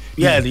 800.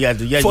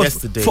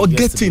 Yesterday.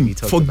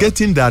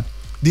 Forgetting that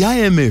the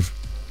IMF,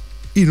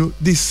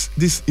 this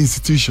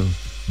institution,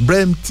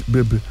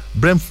 Brentwood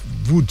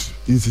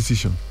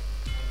institution.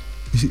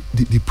 You see,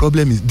 the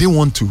problem is they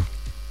want to.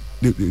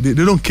 They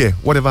don't care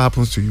whatever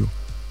happens to you,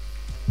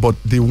 but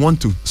they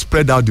want to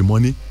spread out the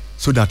money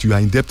so that you are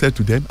indebted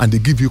to them, and they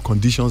give you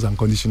conditions and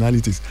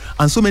conditionalities.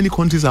 And so many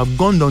countries have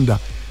gone under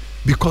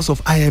because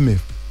of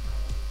IMF.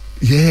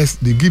 Yes,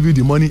 they give you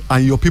the money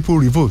and your people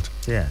revolt.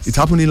 Yes. It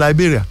happened in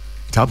Liberia.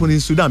 It happened in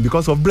Sudan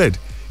because of bread.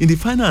 In the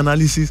final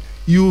analysis,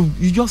 you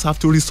just have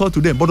to resort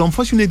to them. But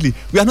unfortunately,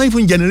 we are not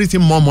even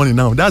generating more money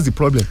now. That's the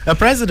problem. A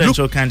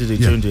presidential candidate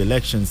during the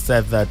election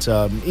said that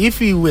if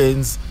he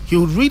wins, he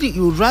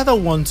would rather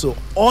want to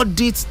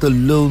audit the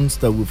loans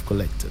that we've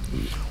collected.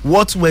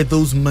 What were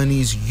those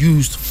monies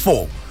used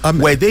for?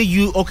 Were they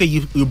you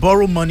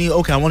borrow money,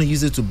 I want to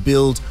use it to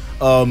build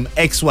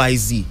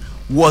XYZ.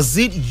 was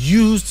it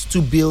used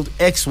to build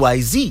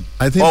XYZ?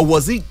 Or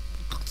was it,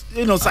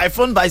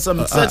 siphoned by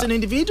some certain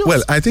individuals?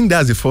 Well, I think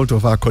that's the fault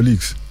of our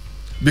colleagues,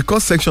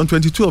 because Section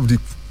 22 of the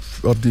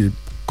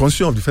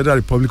Constitution of the Federal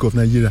Republic of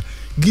Nigeria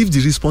gives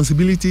the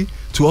responsibility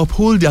to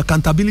uphold the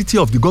accountability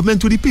of the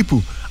government to the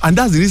people, and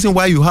that's the reason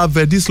why you have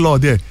this law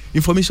there,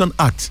 Information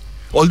Act.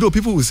 Although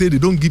people will say they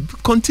don't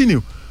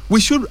continue, we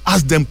should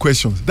ask them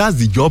questions. That's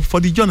the job for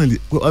the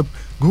journalist.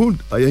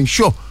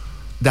 Ensure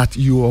that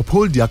you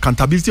uphold the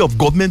accountability of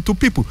government to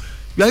people.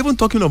 You are even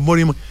talking of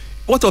money.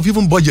 What of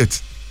even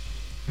budget?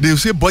 They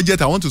say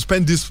budget, I want to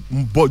spend this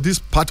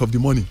part of the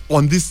money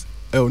on this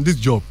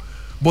job.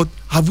 But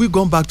have we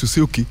gone back to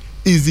say, okay,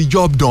 is the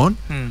job done?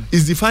 In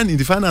the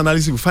final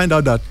analysis, we find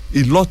out that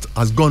a lot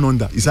has gone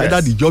under. It's either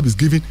the job is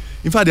given.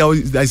 In fact, there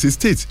is a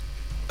state,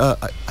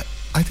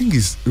 I think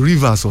it's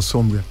Rivers or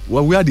somewhere,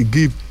 where they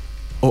gave,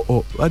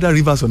 or either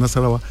Rivers or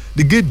Nasarawa,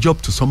 they gave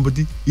job to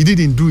somebody, he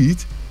didn't do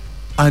it,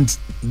 and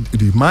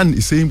the man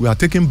is saying, we are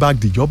taking back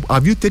the job.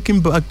 Have you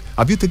taken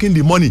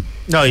the money?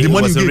 No, the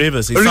money was the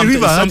Rivers.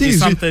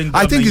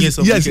 I think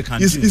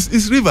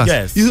it's Rivers.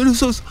 Yes.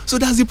 So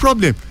that's the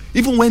problem.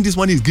 Even when this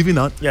money is given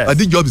out,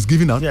 this job is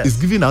given out, it's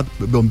given out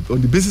on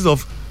the basis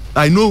of,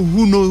 I know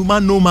who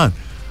no man,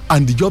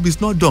 and the job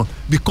is not done.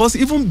 Because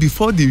even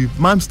before the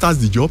man starts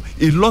the job,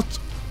 a lot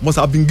must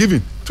have been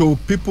given to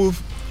people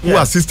who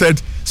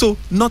assisted. So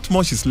not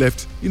much is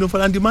left,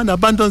 and the man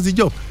abandons the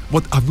job.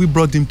 But have we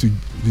brought him to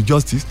the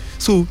justice?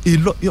 So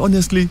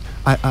honestly,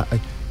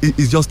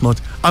 it's just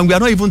not. And we are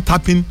not even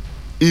tapping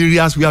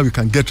areas where we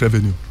can get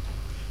revenue.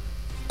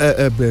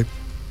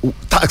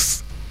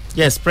 Tax.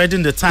 Yes,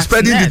 spreading the tax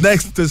spreading net.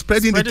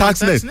 The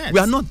tax net. We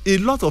are not. A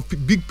lot of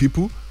big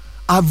people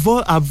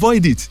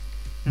avoid it.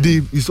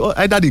 It's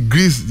either they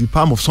grease the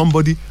palm of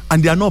somebody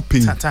and they are not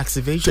paying. Tax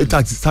evasion.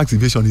 Tax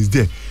evasion is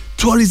there.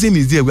 Tourism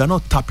is there. We are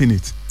not tapping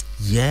it.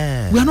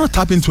 Yeah, we are not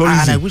tapping tourism.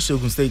 And I wish the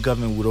Ogun State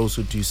government would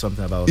also do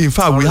something about it. In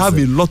fact, we have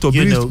a lot of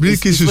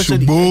British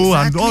and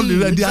all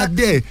they are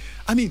there.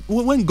 I mean,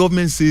 when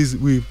government says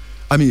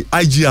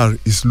IGR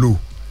is low,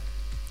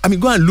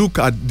 go and look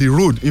at the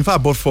road. In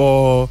fact, but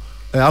for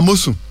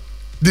Amosun,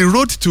 the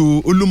road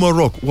to Olumo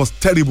Rock was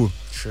terrible.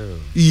 True.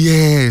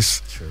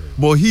 Yes. True.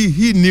 But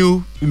he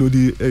knew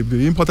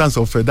the importance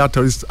of that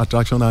tourist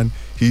attraction, and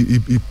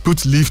he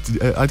put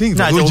lift. I think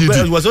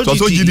it was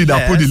OGD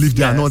that put the lift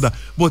there and all that.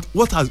 But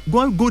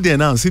go there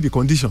now and see the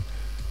condition.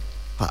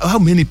 How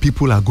many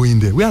people are going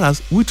there?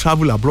 Whereas we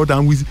travel abroad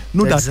and we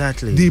know that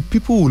the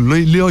people will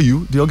lure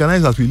you, the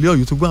organizers will lure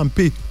you to go and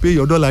pay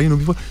your dollar,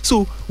 before.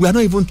 So we are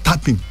not even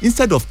tapping.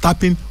 Instead of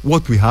tapping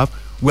what we have,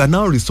 we are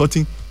now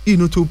resorting,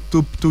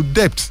 to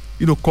debt.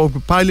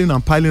 Piling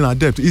our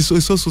debt. It's so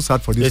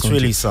sad for this country. It's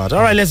really sad.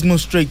 All right, let's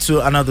move straight to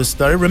another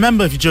story.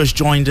 Remember, if you just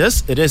joined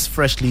us, it is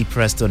Freshly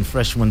Pressed on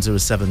Fresh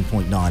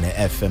 107.9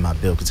 FM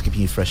at Bill. It's keeping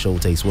you fresh all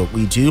days. What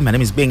we do. My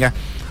name is Binga.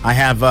 I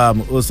have I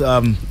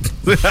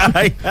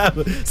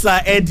have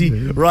Sir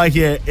Eddie right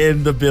here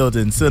in the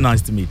building. So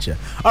nice to meet you.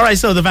 All right,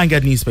 so the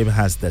Vanguard newspaper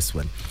has this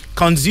one.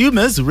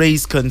 Consumers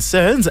raise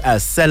concerns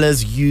as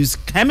sellers use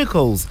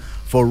chemicals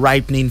for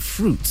ripening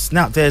fruits.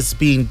 Now, there's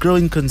been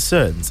growing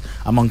concerns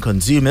among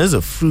consumers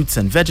of fruits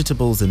and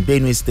vegetables in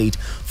Benue State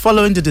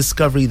following the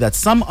discovery that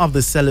some of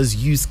the sellers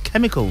use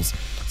chemicals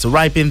to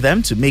ripen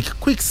them to make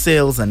quick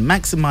sales and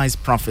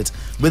maximize profit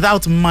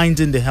without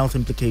minding the health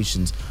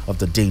implications of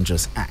the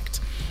dangerous act.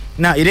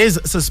 Now, it is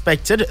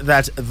suspected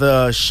that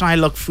the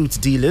Shylock fruit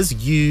dealers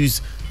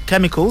use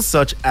chemicals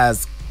such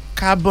as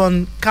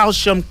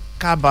calcium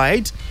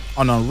carbide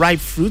on unripe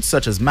fruits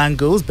such as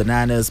mangoes,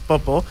 bananas,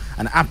 pawpaw,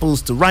 and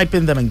apples to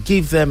ripen them and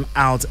give them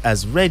out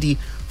as ready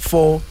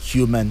for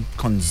human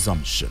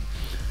consumption.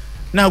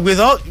 Now, with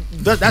all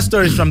that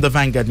story is from the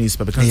Vanguard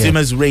newspaper.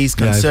 Consumers raise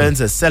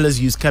concerns as sellers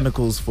use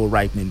chemicals for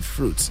ripening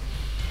fruits.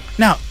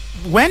 Now,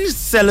 when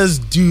sellers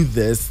do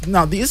this,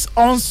 now these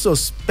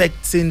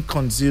unsuspecting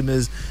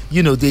consumers,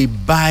 they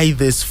buy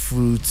this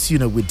fruit,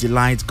 with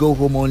delight, go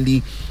home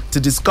only to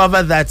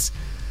discover that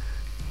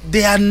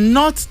they are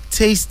not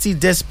tasty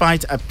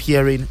despite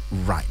appearing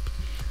ripe.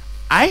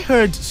 I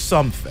heard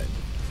something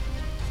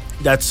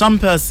that some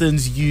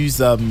persons use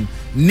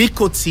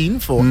nicotine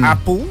for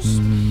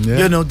apples.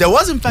 There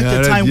was in fact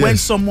a time when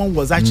someone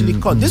was actually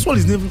caught. This one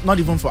is not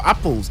even for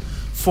apples,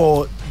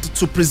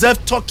 to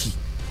preserve turkey.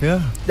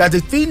 Yeah. That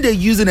the thing they're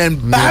using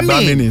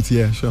embalming it,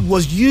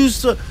 was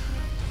used to,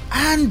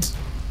 and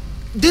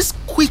this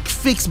quick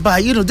fix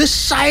by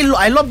this Shylock.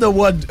 I love the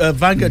word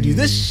Vanguard use.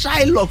 This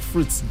Shylock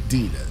fruits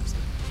dealers.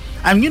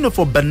 And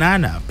for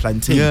banana,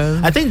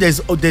 plantain, I think there's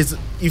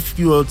if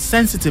you're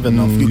sensitive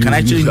enough, you can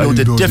actually know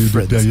the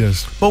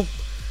difference. But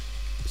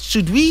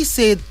should we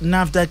say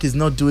NAFDAC is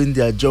not doing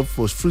their job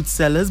for fruit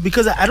sellers?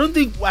 Because I don't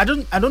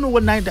know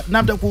what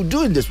NAFDAC will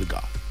do in this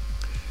regard.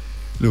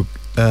 Look,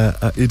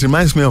 it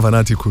reminds me of an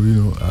article.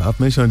 I've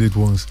mentioned it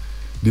once.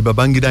 The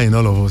Babangida in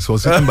all of us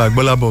was written by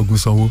Bolabo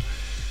Ogunsanwo.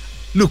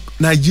 Look,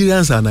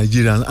 Nigerians are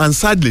Nigerians, and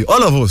sadly,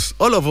 all of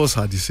us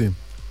are the same.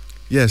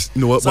 Yes,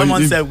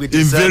 someone said we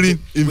deserve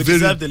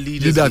the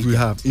leaders we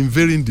have in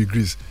varying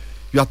degrees.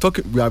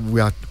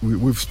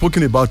 we've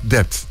spoken about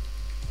debt,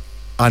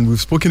 and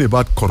we've spoken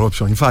about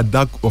corruption. In fact,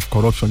 that of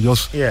corruption,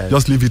 just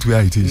leave it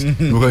where it is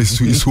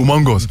because it's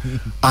humongous,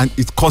 and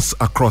it cuts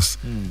across.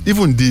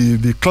 Even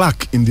the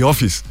clerk in the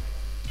office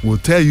will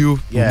tell you,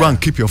 go and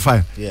keep your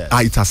file.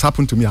 It has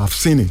happened to me. I've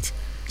seen it.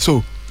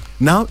 So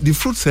now the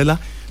fruit seller,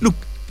 look,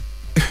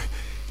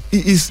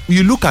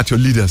 you look at your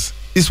leaders.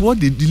 It's what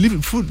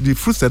the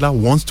fruit seller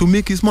wants to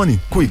make his money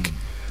quick.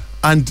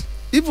 And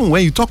even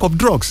when you talk of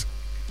drugs,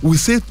 we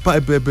say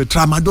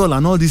tramadol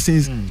and all these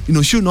things,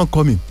 should not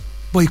come in,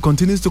 but it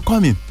continues to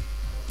come in.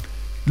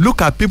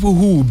 Look at people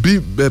who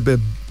beat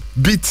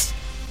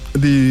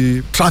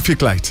the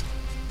traffic light.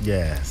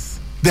 Yes,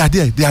 they are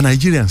there. They are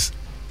Nigerians.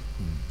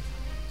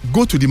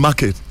 Go to the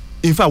market.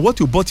 In fact, what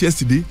you bought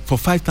yesterday for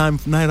 5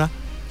 times naira,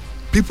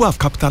 people have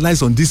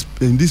capitalized on this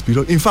in this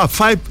period. In fact,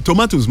 5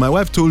 tomatoes. My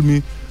wife told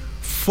me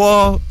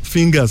 4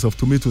 fingers of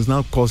tomatoes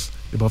now cost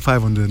about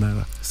 500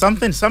 naira.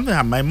 Something.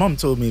 My mom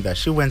told me that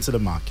she went to the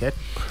market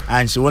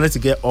and she wanted to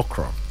get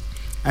okra,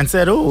 and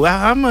said, "Oh,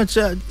 how much?"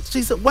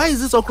 She said, "Why is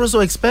this okra so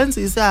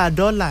expensive?" He said,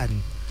 $1.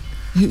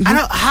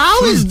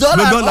 How is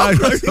dollar?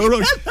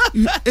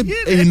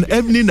 In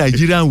every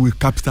Nigerian will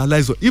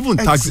capitalize on, even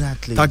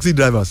taxi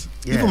drivers.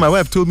 Yes. Even my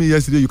wife told me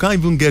yesterday, you can't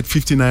even get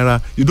 50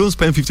 naira. You don't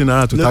spend 50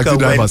 naira to taxi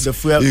drivers. The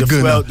fuel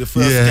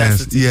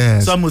scarcity.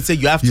 Yes. Some would say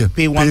you have to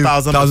pay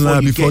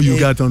 1,000 before you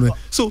get on.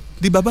 So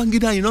the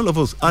Babangida in all of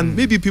us, and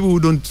maybe people who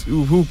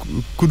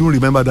couldn't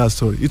remember that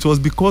story, it was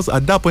because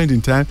at that point in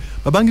time,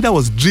 Babangida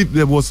was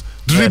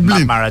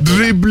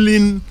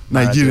dribbling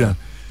Nigeria.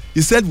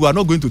 He said, we are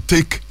not going to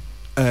take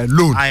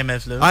loan.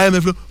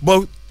 IMF loan.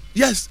 But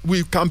yes,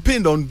 we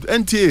campaigned on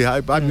NTA.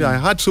 I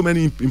had so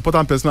many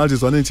important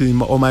personalities on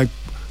NTA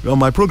on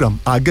my program,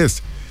 our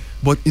guests.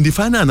 But in the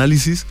final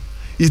analysis,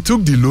 he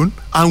took the loan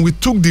and we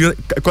took the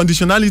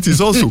conditionalities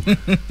also.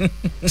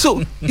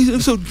 so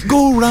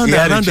go round he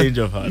and had round. A change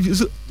of heart.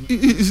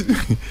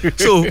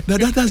 So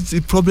that's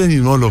the problem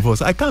in all of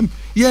us. I can't.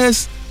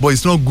 Yes, but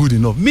it's not good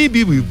enough.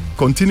 Maybe we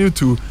continue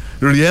to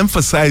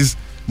re-emphasize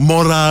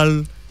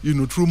moral.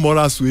 Through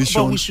moral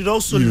suasion. But we should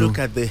also look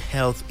at the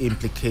health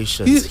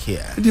implications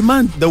here.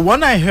 The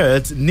one I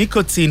heard,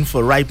 nicotine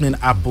for ripening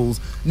apples.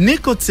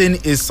 Nicotine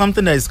is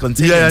something that is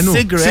contained in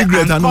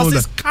cigarette and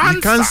causes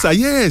cancer.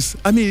 Yes,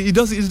 I mean it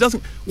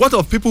doesn't. What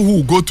of people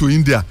who go to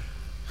India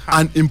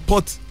and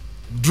import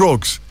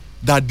drugs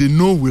that they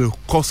know will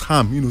cause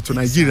harm, to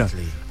Nigeria,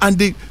 and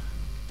they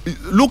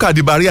look at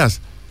the barriers.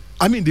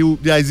 I mean,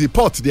 there is a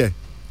port there,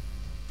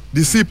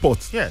 the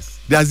seaport. Yes,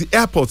 there's the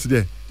airport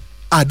there.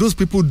 Are those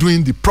people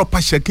doing the proper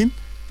checking?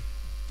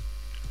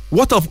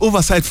 What of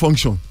oversight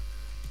function?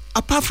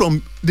 Apart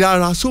from, there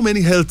are so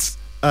many health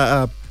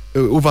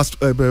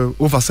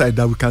oversight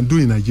that we can do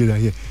in Nigeria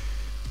here.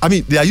 I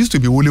mean, there used to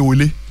be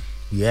Wale.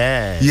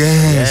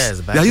 Yes.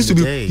 There used to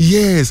be day.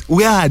 Yes.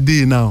 Where are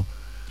they now?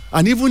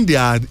 And even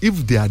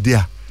if they are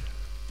there,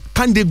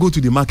 can they go to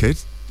the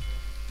market?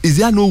 Is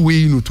there no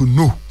way to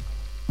know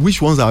which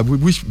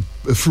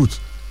fruit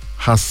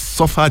has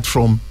suffered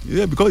from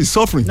because it's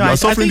suffering. No, you are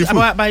suffering the fruit.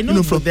 But I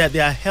know from there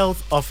are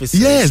health officers.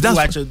 Yes, who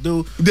actually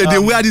do. They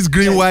wear this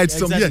green white.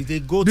 Exactly. They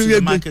go to the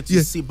market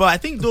to see. But I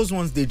think those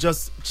ones they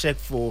just check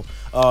for.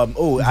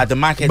 At the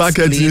market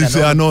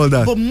and all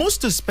that. But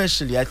most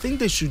especially, I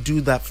think they should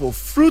do that for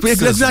fruits.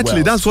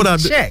 Exactly. As well,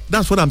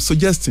 that's what I'm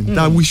suggesting.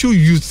 That we should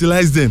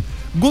utilize them.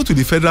 Go to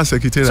the Federal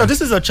Secretariat. So this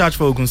is a charge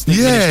for Ogun State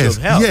Ministry of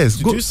Health. Yes,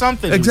 to do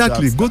something.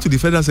 Exactly. Go to the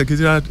Federal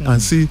Secretariat and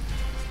see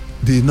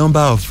the number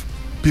of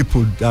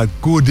people that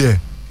go there,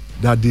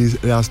 that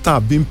they are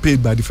staff being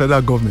paid by the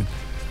federal government,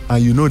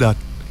 and you know that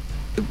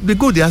they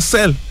go there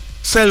sell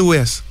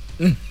wares.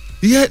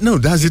 Yeah, no,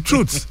 that's the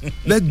truth.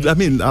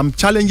 I'm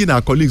challenging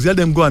our colleagues. Let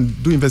them go and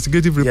do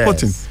investigative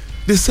reporting. Yes.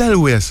 They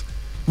sell wares.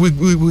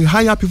 We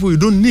hire people you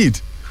don't need,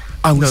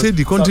 and we say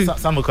the country.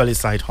 Some will call it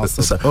side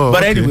hustle.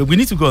 But anyway, we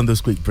need to go on this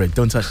quick break.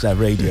 Don't touch that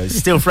radio. It's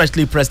still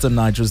freshly pressed on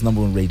Nigeria's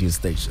 #1 radio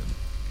station.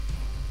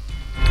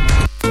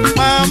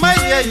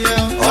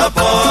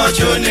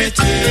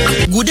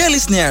 Opportunity. Good day,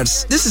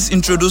 listeners. This is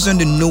introducing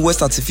the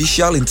newest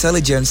artificial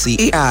intelligence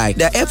AI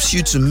that helps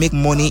you to make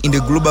money in the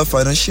global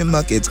financial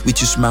market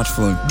with your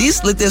smartphone.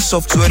 This latest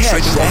software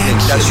trading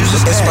technique that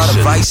uses expert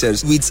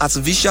advisors with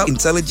artificial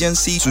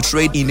intelligence to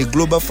trade in the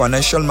global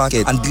financial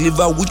market and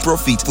deliver good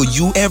profit for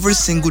you every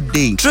single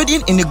day.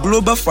 Trading in the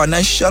global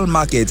financial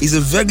market is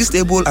a very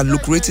stable and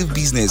lucrative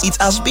business. It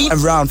has been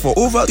around for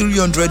over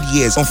 300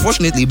 years.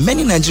 Unfortunately,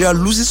 many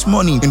Nigerians loses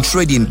money in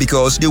trading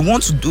because they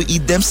want to do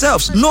it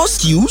themselves. No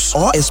skills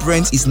or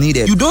experience is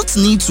needed. You don't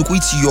need to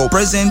quit your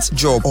present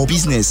job or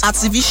business.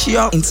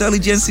 Artificial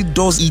intelligence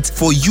does it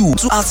for you.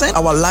 To attend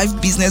our live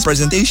business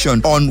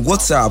presentation on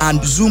WhatsApp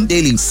and Zoom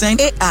daily,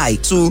 send AI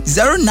to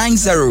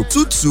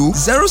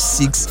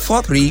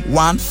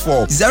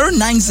 09022064314.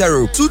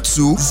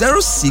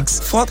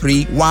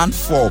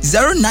 09022064314.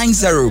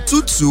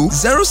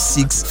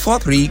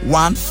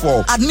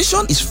 09022064314.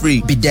 Admission is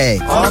free. Be there.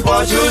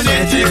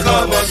 Opportunity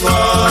comes.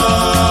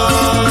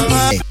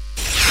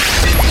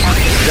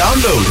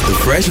 Download the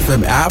Fresh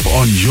FM app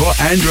on your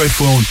Android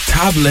phone,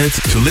 tablet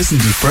to listen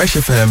to Fresh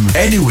FM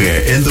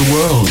anywhere in the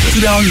world. To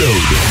download,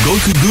 go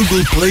to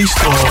Google Play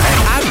Store and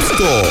App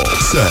Store.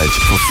 Search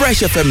for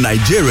Fresh FM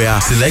Nigeria,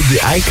 select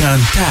the icon,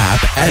 tap,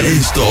 and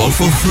install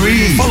for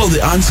free. Follow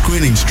the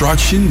on-screen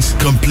instructions,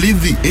 complete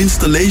the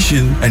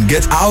installation, and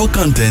get our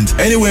content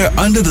anywhere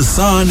under the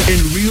sun in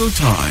real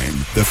time.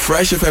 The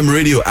Fresh FM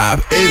radio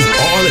app is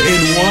all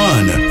in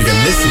one. You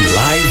can listen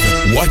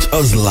live, watch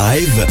us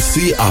live,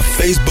 see our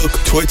Facebook,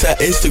 Twitter,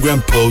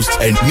 Instagram posts,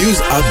 and news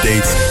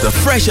updates. The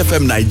Fresh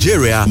FM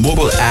Nigeria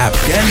mobile app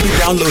can be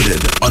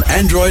downloaded on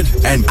Android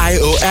and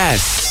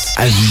iOS.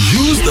 As you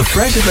use the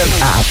Fresh FM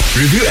app,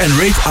 review and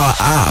rate our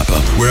app.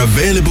 We're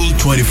available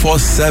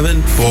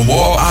 24/7 for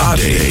more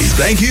updates.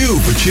 Thank you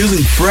for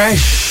choosing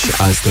Fresh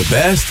as the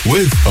best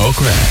with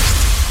Oakrest.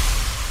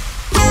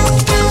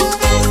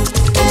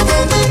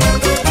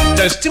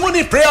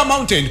 Testimony Prayer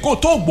Mountain,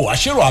 Kotogbo,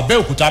 Ashero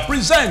Abeokuta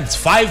presents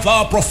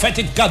 5-hour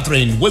prophetic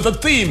gathering with the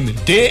theme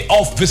Day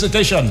of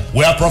Visitation,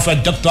 where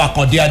Prophet Dr.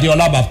 Akande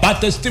Adeola Baba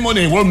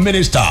testimony will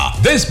minister.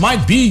 This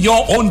might be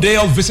your own day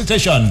of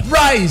visitation.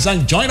 Rise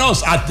and join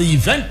us at the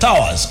event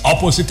towers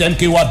opposite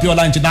MKO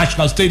Abiola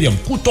International Stadium,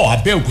 Kuto,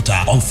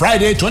 Abeokuta on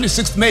Friday,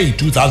 26th May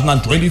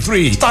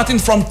 2023, starting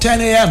from 10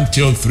 a.m.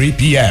 till 3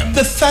 p.m.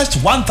 The first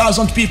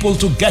 1,000 people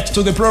to get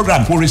to the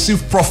program will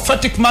receive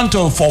prophetic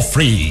mantle for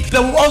free.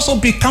 There will also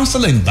be counseling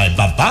by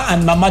Baba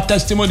and Mama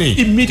Testimony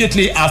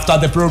immediately after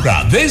the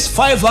program. This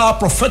 5-hour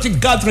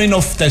prophetic gathering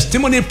of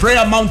Testimony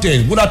Prayer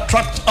Mountain will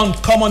attract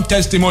uncommon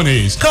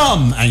testimonies.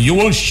 Come and you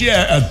will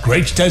share a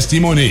great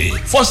testimony.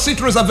 For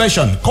seat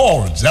reservation,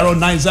 call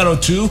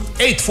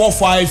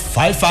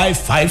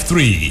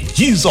 0902-845-5553.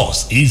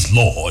 Jesus is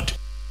Lord.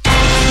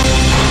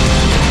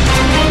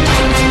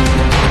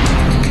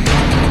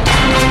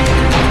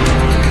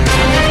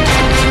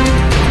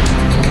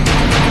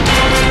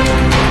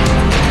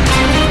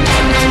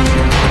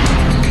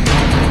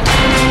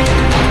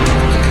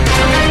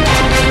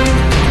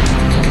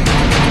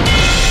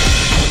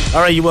 All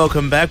right, you're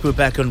welcome back. We're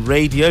back on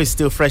radio.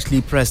 Still freshly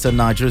pressed on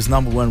Nigeria's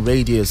 #1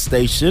 radio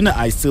station.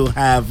 I still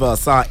have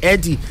Sir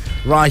Eddie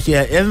right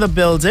here in the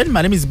building.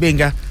 My name is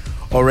Benga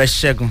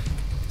Oreshegun.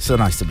 So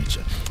nice to meet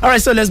you. All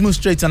right, so let's move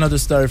straight to another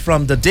story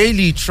from the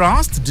Daily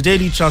Trust. The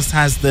Daily Trust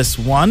has this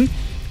one.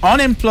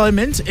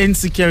 Unemployment,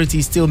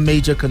 insecurity, still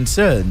major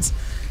concerns,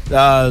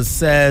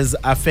 says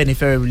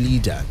Afenifere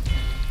leader.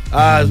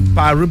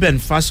 Pa Ruben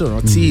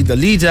Fasoroti, the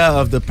leader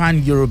of the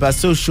Pan-Yoruba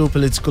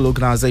Socio-Political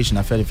Organization,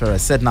 Afenifere,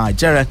 said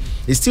Nigeria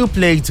is still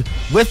plagued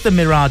with the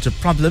mirage of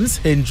problems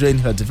hindering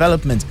her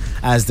development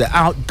as the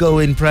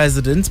outgoing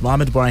president,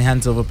 Muhammad Buhari,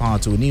 hands over power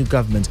to a new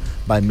government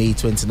by May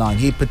 29.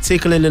 He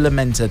particularly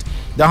lamented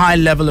the high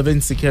level of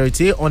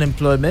insecurity,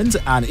 unemployment,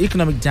 and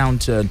economic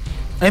downturn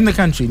in the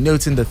country,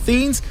 noting that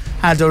things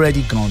had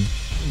already gone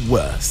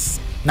worse.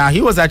 Now,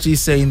 he was actually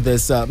saying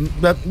this,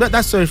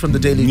 that story from the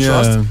Daily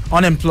Trust.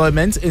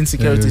 Unemployment,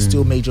 insecurity,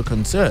 still major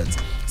concerns,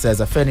 says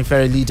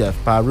Afenifere leader,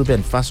 Pa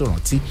Ruben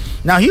Fasoroti.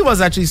 Now, he was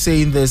actually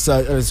saying this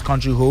at his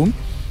country home,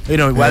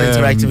 while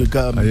interacting with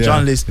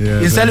journalists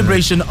in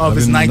celebration of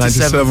his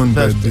 97th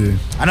birthday.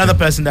 Another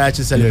person that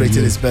actually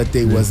celebrated his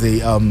birthday was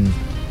the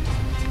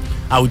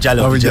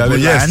Awujale.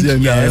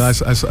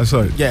 Yes, I saw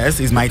it. Yes,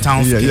 he's my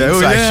town king,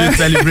 so I should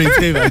celebrate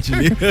him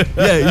actually.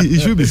 He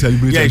should be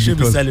celebrated. Yeah, he should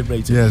be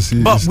celebrated. Yes,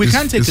 but we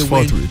can't take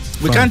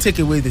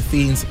away the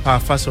things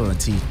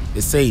Fasoroti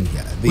is saying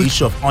here. The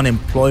issue of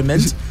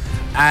unemployment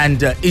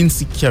and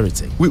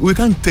insecurity. We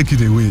can't take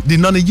it away. The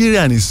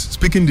non-Nigerian is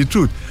speaking the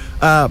truth.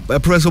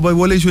 Professor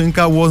Wale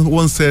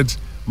once said,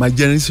 "My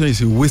generation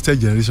is a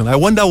wasted generation." I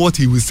wonder what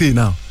he will say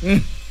now.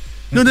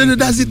 No,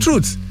 that's the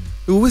truth.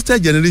 A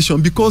wasted generation,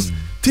 because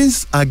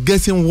things are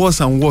getting worse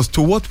and worse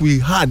to what we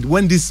had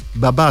when these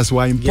babas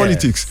were in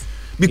politics,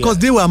 because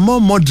they were more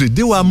moderate,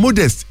 they were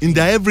modest in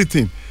their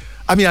everything.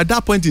 I mean, at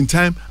that point in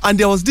time, and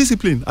there was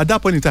discipline at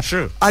that point in time.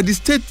 Sure. At the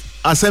state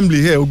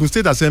assembly here, Ogun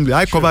State Assembly,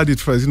 I covered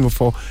it for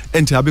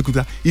NT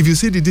Abekuta. If you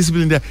see the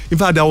discipline there, in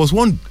fact, there was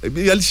one,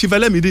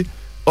 Shivalemide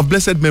of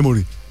blessed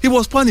memory. He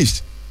was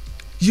punished.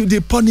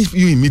 They punish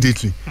you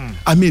immediately.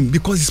 I mean,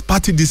 because it's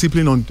party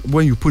discipline on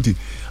when you put it.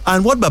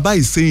 And what Baba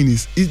is saying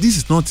is this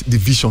is not the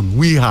vision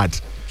we had.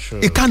 Sure.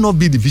 It cannot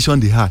be the vision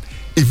they had.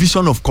 A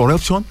vision of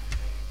corruption,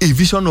 a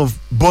vision of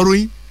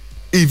borrowing,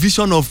 a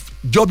vision of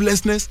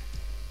joblessness,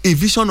 a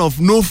vision of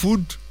no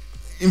food,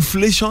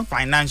 inflation,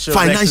 financial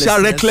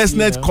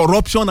recklessness,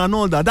 corruption, and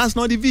all that. That's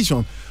not the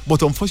vision.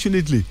 But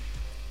unfortunately,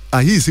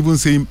 he is even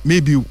saying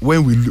maybe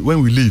when we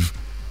leave,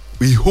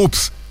 he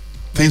hopes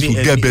things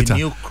will get better. A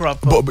new crop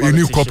but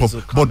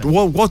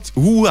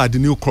who are the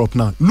new crop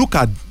now? Look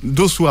at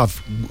those who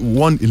have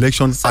won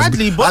elections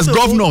as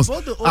governors,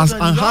 as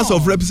House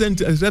of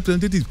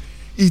Representatives.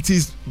 It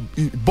is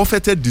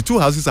buffeted. The two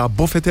houses are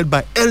buffeted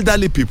by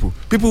elderly people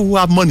who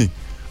have money.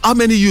 How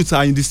many youths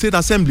are in the state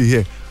assembly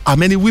here? How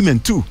many women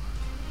too?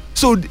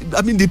 So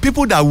I mean, the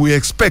people that we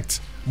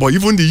expect, but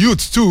even the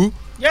youths too,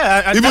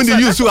 Yeah, even the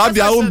youth who have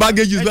their own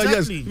baggages.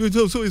 Exactly. But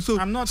yes,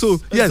 I'm not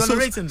yes,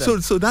 exonerating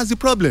them. so that's the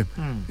problem.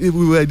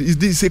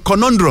 It's a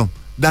conundrum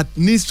that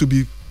needs to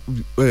be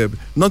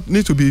not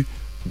need to be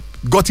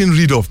gotten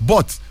rid of.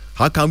 But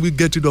how can we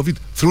get rid of it?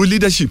 Through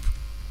leadership.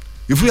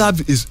 If we have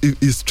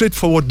a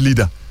straightforward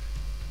leader,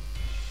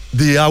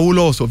 the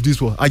Awolos of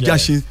this world,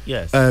 Ajashin,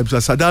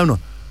 Sadano,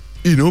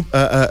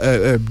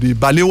 the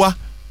Balewa,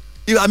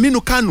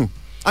 Aminu Kanu.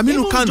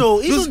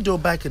 Even though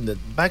back in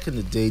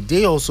the day,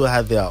 they also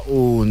had their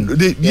own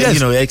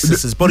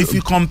excesses. But if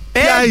you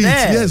compare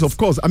them, yes, of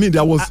course. I mean,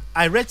 there was.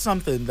 I read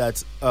something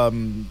that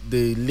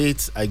the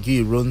late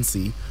Agi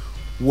Ronsi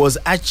was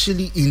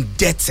actually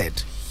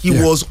indebted. He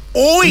was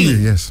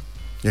owing.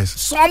 Yes.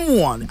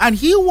 Someone, and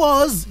he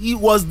was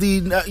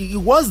the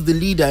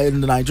leader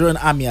in the Nigerian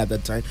army at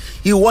that time.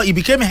 He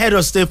became head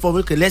of state for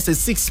let's say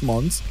 6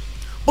 months,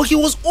 but he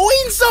was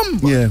owing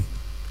somebody. Yeah.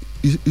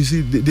 You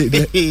see,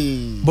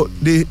 but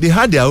they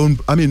had their own.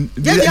 I mean,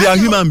 they are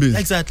human beings.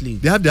 Exactly.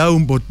 They have their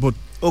own, but and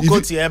all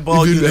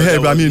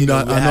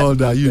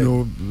that.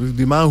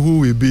 The man who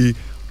will be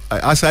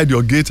outside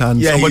your gate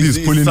and somebody is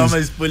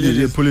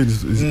pulling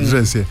his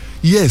dress here.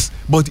 Yes,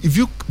 but if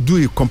you do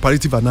a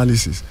comparative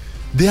analysis,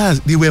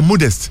 they were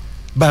modest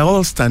by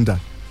all standard.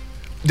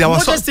 There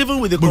was modest even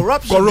with the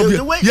corruption.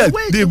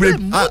 They were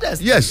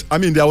modest. Yes, I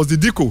mean there was the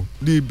Diko,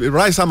 the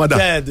Rice Amada.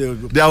 Yeah,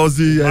 there was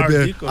the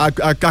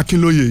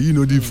Akinloye,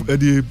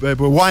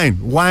 the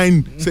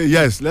wine. Say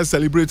yes, let's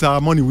celebrate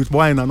our money with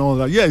wine and all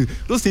that. Yeah,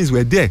 those things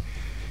were there.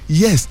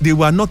 Yes, they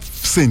were not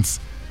saints,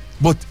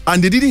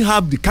 and they didn't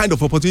have the kind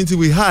of opportunity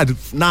we had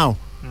now.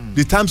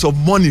 The times of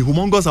money,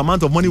 humongous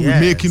amount of money we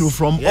make,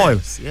 from oil.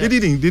 They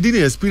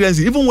didn't experience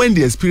it. Even when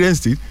they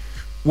experienced it,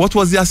 what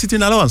was their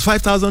sitting allowance?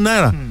 5,000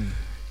 naira.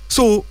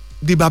 So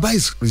the Baba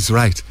is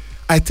right.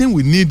 I think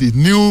we need a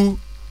new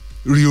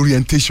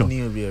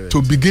reorientation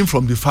to begin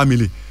from the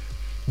family.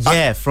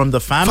 Yeah, from the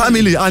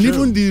family. And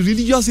even the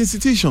religious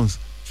institutions.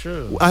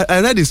 True.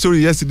 I read a story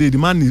yesterday. The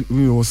man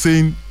was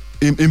saying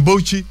in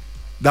Bauchi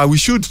that we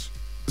should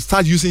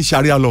start using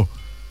Sharia law,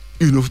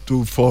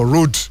 for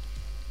roads,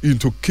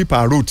 to keep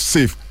our roads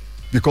safe,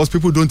 because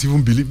people don't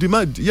even believe the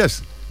man.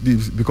 Yes.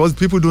 Because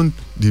people don't,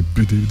 they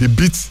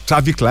beat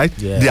traffic light,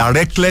 they are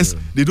reckless.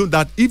 True. They don't.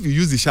 That if you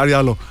use the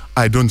Sharia law,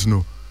 I don't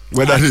know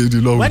whether the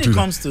law. When it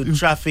comes to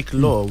traffic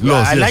law,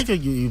 I like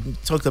you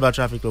talked about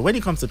traffic law. When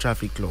it comes to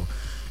traffic law,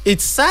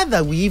 it's sad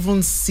that we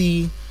even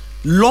see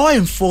law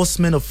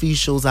enforcement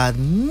officials at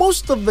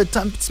most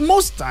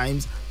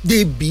times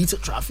they beat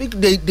traffic.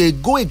 They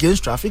go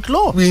against traffic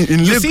law.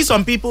 You see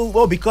some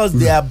people, because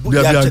they are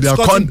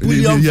escorting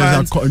bullion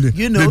vans.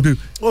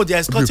 They're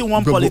escorting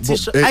one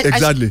politician.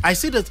 Exactly. I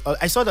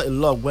saw that a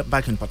lot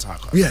back in Port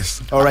Harcourt.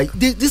 Yes. All right.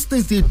 These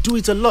things, they do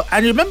it a lot.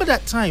 And remember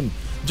that time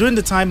during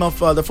the time of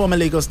the former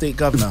Lagos State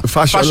governor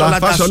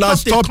Fashola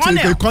stopped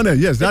the corner.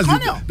 Yes, that's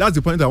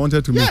the point I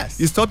wanted to make. Yes.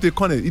 He stopped the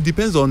corner. It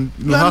depends on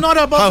you are not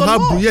above the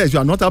law. Yes, you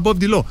are not above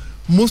the law.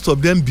 Most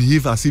of them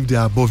behave as if they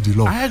are above the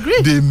law. I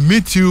agree. They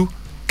meet you,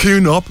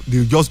 queuing up,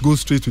 they just go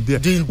straight to there.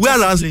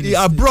 Whereas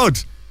abroad,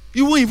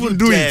 you won't even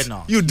do it.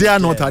 You dare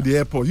not at the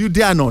airport. You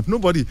dare not.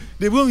 Nobody.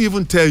 They won't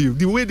even tell you.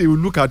 The way they will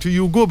look at you,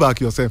 you go back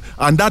yourself,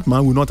 and that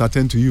man will not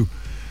attend to you.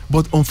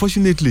 But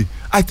unfortunately,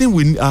 I think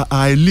our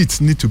elites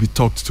need to be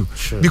talked to,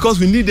 because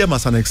we need them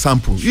as an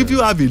example. If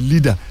you have a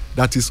leader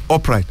that is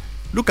upright,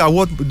 look at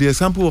what the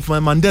example of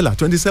Mandela,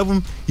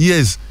 27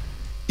 years,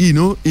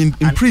 in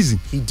prison.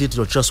 He did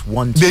just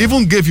one. They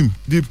even gave him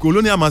the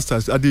colonial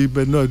masters at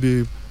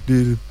the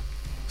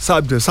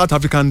South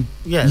African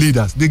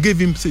leaders. They gave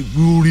him, say,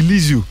 we will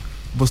release you,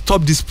 but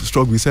stop this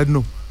struggle. He said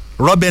no.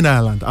 Robben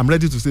Island, I'm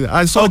ready to say that.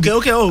 I saw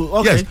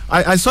Yes,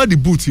 I saw the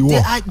boots he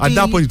wore. At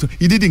that point,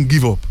 he didn't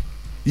give up.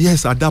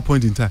 Yes, at that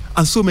point in time.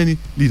 And so many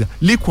leaders.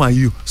 Lee Kuan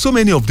Yew, so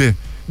many of them.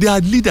 They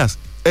are leaders.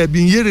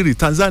 Binyerere,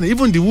 Tanzania,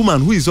 even the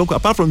woman who is,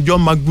 apart from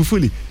John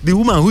Magufuli, the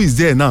woman who is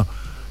there now,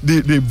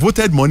 they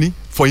voted money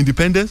for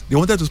independence. They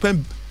wanted to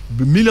spend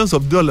millions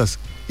of dollars,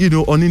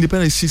 on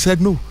independence. She said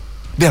no.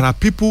 There are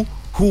people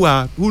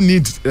who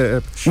need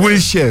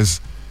wheelchairs.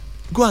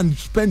 Go and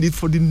spend it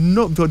for the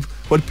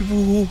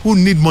people who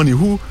need money,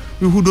 who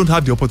don't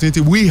have the opportunity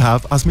we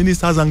have as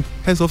ministers and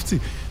heads of state.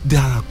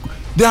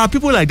 There are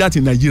people like that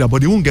in Nigeria,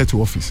 but they won't get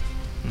to office.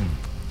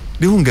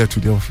 They won't get to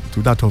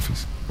that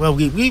office. Well,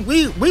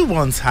 we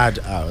once had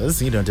ours,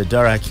 the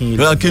Dora King.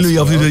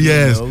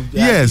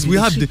 Yes, we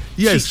had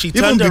she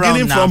even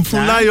beginning from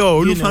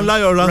Funlayo,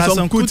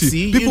 Ransom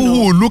Kuti, people who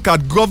will look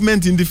at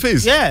government in the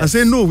face and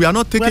say, no, we are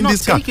not taking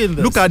this car.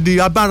 Look at the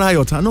Aba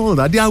riot and all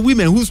that. There are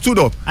women who stood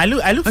up. I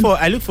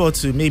look forward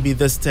to maybe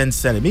this 10th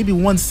Senate. Maybe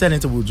one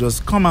senator will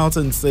just come out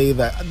and say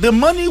that the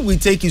money we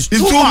take is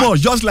too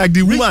much. Just like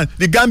the woman,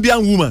 the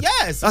Gambian woman.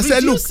 Yes, I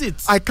said, look,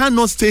 I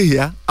cannot stay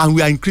here and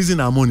we are increasing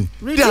our money.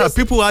 There are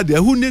people out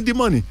there who need the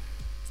money.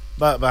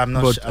 But I'm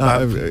not.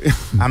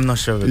 I'm not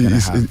sure we're going to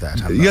have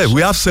that.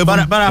 We have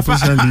 7. But our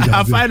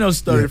final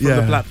story from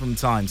the Platform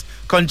Times: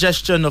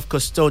 congestion of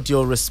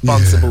custodial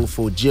responsible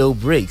for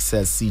jailbreak,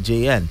 says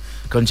CJN.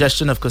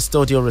 Congestion of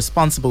custodial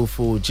responsible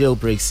for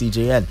jailbreak,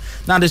 CJN.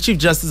 Now, the Chief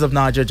Justice of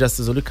Nigeria,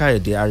 Justice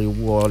Olukayode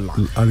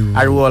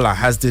Ariwola,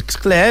 has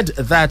declared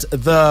that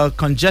the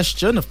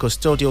congestion of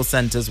custodial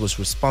centers was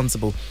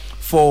responsible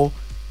for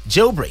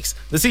jailbreaks.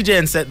 The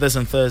CJN said this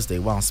on Thursday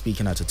while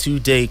speaking at a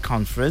 2-day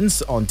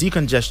conference on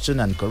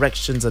decongestion and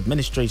corrections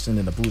administration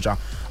in Abuja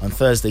on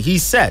Thursday. He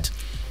said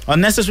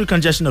unnecessary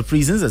congestion of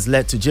prisons has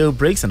led to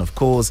jailbreaks and, of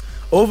course,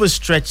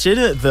 overstretching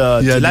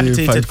the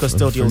dilapidated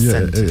custodial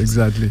centers.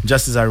 Exactly.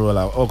 Justice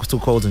Ariwola also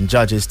called on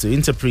judges to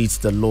interpret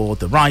the law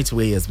the right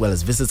way, as well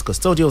as visit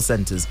custodial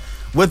centers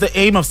with the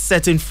aim of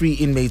setting free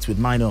inmates with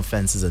minor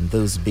offences and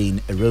those being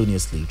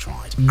erroneously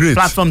tried. Great.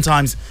 Platform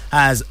Times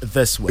has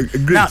this one.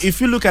 Now, if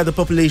you look at the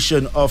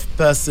population of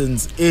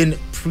persons in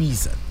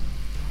prison,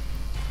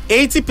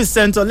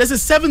 80% or let's say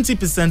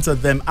 70%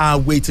 of them are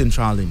waiting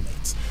trial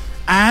inmates.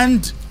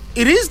 And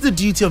it is the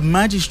duty of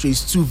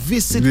magistrates to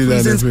visit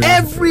prisons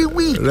every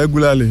week.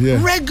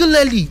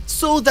 Regularly,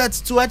 so that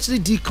to actually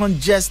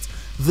decongest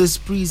these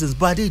prisons.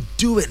 But they're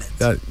doing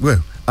it.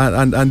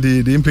 And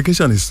the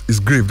implication is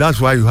grave. That's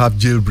why you have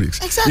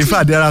jailbreaks. Exactly. In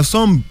fact, there are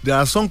some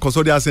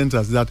custodial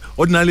centers that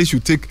ordinarily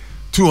should take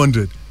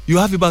 200. You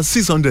have about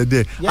 600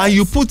 there. Yes. And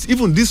you put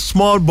even these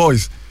small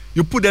boys,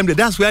 you put them there.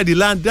 That's where they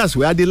learn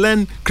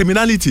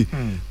criminality.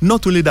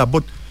 Not only that,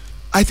 but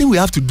I think we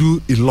have to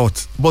do a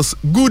lot. But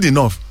good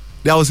enough.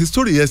 There was a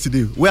story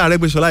yesterday where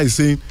Aregbesola is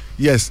saying,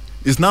 yes,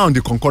 it's now on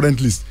the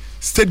concurrent list.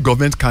 State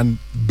government can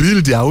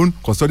build their own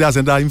custodial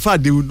center. In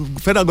fact, the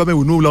federal government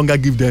will no longer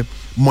give them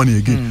money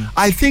again.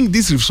 I think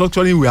this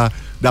restructuring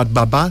that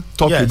Baba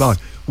talked about,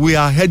 we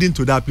are heading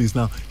to that place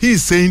now. He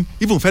is saying,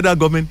 even federal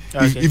government,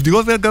 if the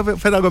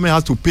federal government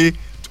has to pay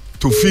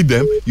to feed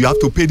them, you have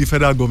to pay the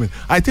federal government.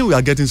 I think we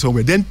are getting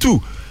somewhere. Then 2,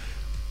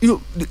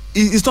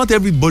 it's not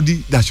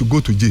everybody that should go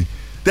to jail.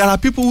 There are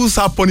people who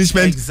serve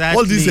punishment,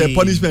 all these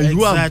punishment,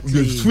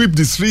 you sweep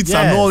the streets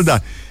and all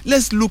that.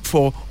 Let's look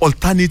for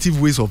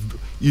alternative ways of,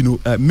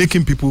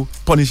 making people,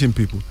 punishing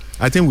people.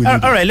 I think we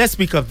need. All right, let's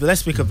pick up the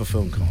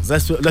phone calls.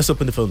 Let's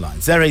open the phone line.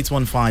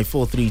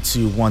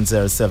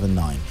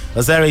 0815-432-1079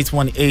 or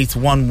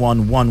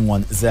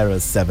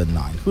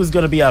 0818-1111-079. Who's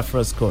going to be our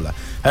first caller?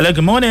 Hello,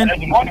 good morning.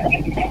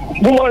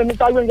 Good morning,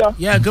 Mr. Gwenga.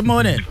 Yeah, good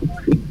morning.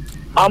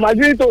 I'm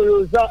agreeing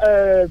to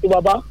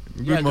Baba.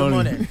 Good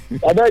morning.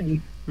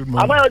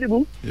 Am I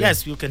audible?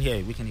 Yes, you can hear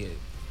you. We can hear you.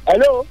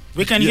 Hello?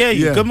 We can hear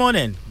you. Yeah. Good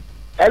morning.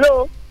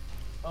 Hello?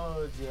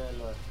 Oh, dear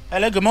Lord.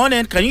 Hello, good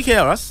morning. Can you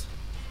hear us?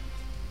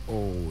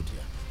 Oh,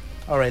 dear.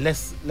 All right,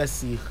 let's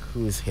see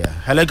who is here.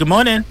 Hello, good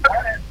morning.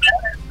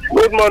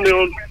 Good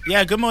morning.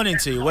 Yeah, good morning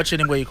to you. What's your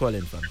name? Where are you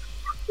calling from?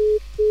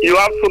 You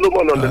have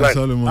Solomon on the line.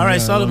 Solomon, all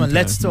right, Solomon,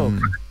 let's talk.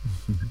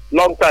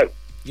 Long time.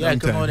 Yeah, long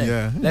good time, morning.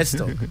 Yeah. Let's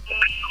talk.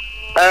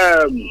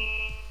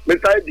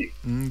 Mr. Eddie.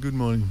 Good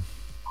morning.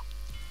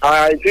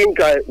 I think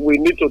we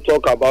need to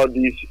talk about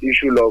this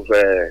issue of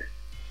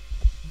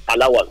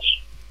allowance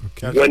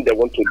when they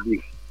want to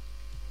leave.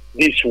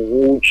 This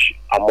huge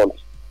amount.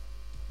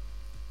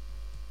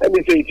 Let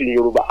me say it in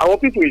Yoruba. Our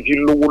people is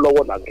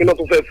lower than cannot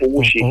offer for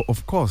washing.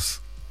 Of course.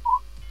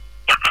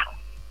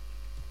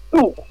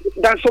 Look,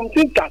 there's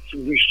something that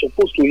we're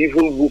supposed to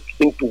even look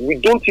into. We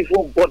don't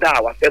even bother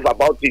ourselves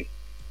about it.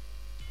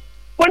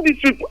 When these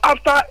people,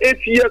 after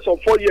 8 years or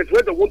 4 years,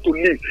 when they want to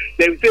leave,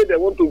 they say they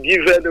want to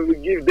give them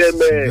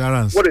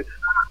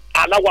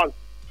allowance.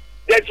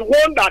 There's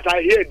one that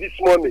I hear this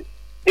morning,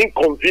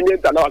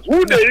 inconvenient allowance.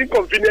 Who they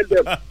inconvenient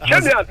them?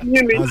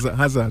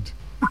 Hazard.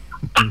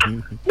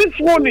 This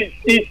one is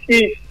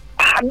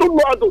I don't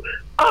know how to.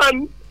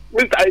 And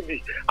Mr.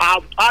 Ivy,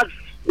 I've asked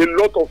a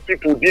lot of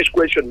people this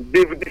question.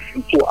 They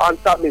refuse to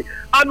answer me.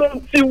 And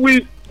until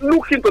we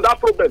look into that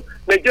problem,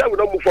 Nigeria will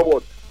not move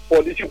forward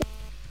for this.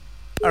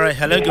 All right,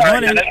 hello, good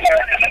morning.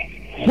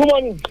 Good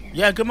morning.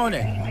 Yeah, good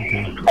morning.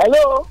 Okay.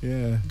 Hello.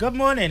 Yeah. Good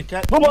morning.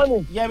 Good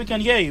morning. Yeah, we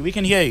can hear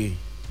you.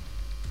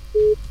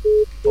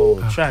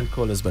 Oh, try and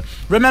call us, but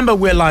remember,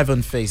 we're live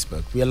on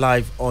Facebook.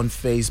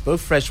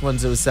 Fresh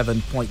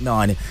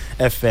 107.9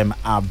 FM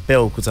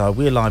Abeokuta.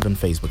 We're live on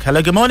Facebook.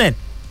 Hello, good morning.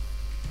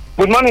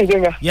 Good morning,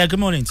 Jenga. Yeah, good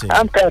morning to you.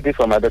 I'm Kayode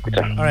from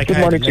Abeokuta. All right, good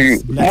morning to you.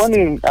 Good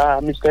morning,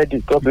 Mr.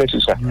 Eddie. God bless you,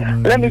 sir.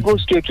 Let me go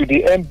straight to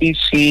the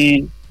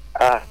NBC.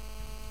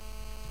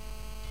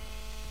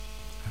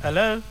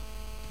 Hello.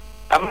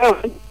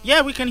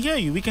 Yeah, we can hear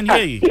you.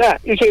 Yeah,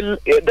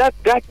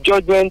 that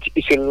judgment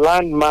is a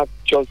landmark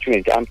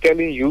judgment. I'm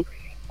telling you.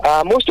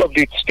 Most of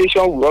the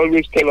stations will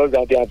always tell us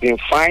that they have been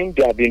fined,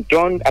 they have been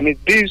done. I mean,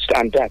 this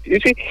and that. You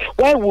see,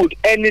 why would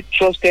any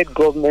trusted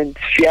government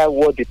fear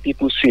what the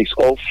people say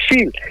or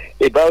feel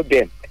about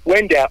them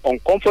when they are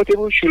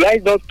uncomfortable? Should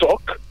I not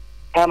talk?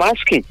 I'm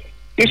asking.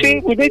 You see,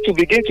 we need to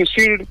begin to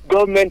see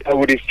government that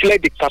will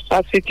reflect the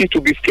capacity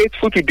to be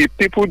faithful to the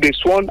people they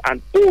sworn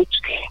and oath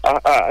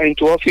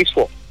into office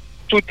for.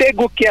 To take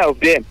good care of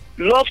them.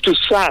 Love to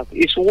serve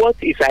is what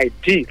is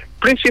ideal.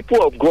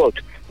 principle of God.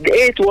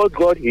 Hate what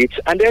God hates,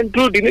 and then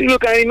do the. You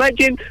can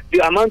imagine the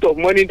amount of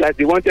money that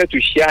they wanted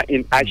to share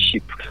in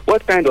hardship.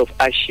 What kind of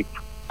hardship?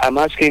 I'm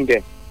asking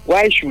them.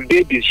 Why should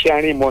they be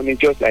sharing money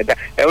just like that?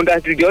 And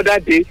the other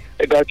day,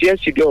 about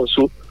yesterday or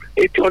so,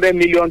 $800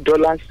 million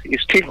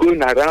is still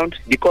going around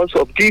because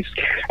of this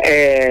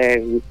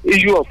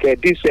issue of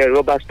this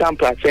rubber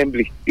stamp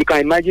assembly. You can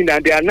imagine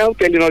that they are now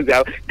telling us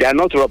that they are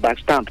not rubber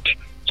stamped.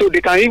 So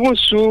they can even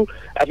sue.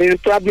 I mean,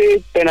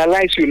 probably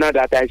penalize you now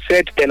that I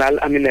said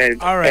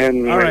all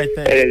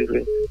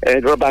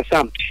right. Rubber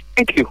stamp.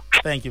 Thank you.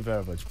 Thank you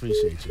very much.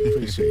 Appreciate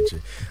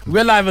you.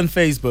 We're live on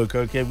Facebook.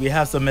 Okay, we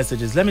have some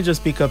messages. Let me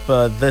just pick up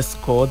this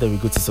call. Then we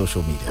go to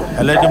social media.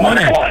 Hello. Good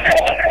morning.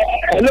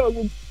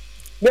 Hello,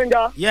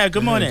 Benga. Yeah.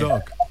 Good morning.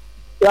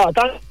 Yeah.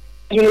 Thank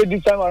you.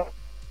 This time,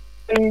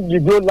 the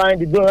blue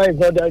line is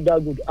not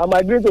that good. I'm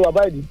agreeing to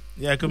abide.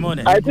 Yeah. Good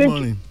morning. I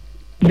think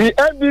the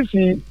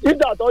NBC, if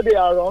that all they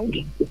are wrong,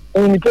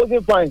 in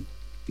imposing fine.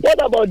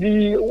 What about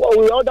the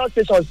other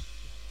stations?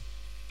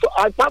 So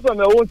apart from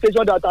your own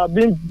station that have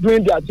been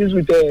doing their things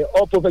with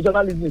all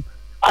professionalism,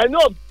 I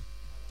know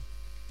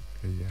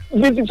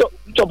this is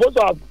supposed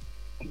to have.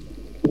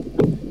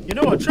 You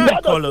know what? Try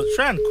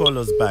and call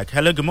us back.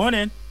 Hello. Good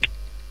morning.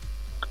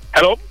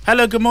 Hello.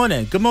 Hello. Good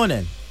morning. Good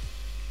morning.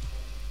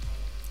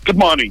 Good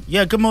morning.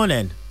 Yeah. Good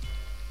morning.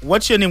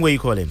 What's your name? Where you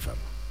calling from?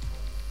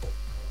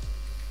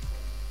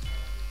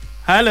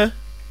 Hello.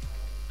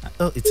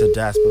 Oh, it's a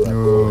diaspora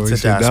call.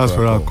 It's a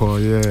diaspora call.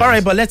 Yeah. All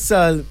right, but let's.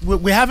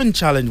 We haven't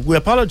challenged. We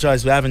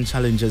apologize. We haven't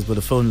challenges with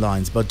the phone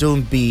lines, but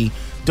don't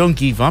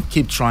give up.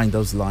 Keep trying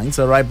those lines.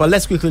 All right, but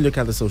let's quickly look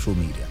at the social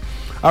media.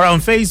 All right,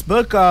 on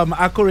Facebook,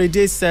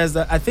 Akorede says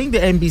that I think the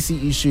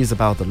NBC issue is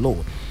about the law.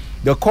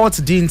 The court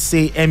didn't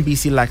say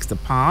NBC lacks the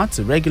power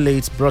to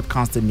regulate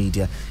broadcasting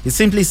media. It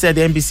simply said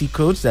the NBC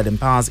code that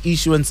empowers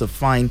issuance of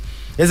fine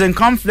is in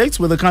conflict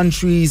with the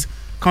country's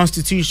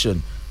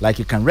constitution. Like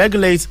it can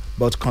regulate,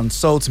 but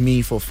consult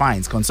me for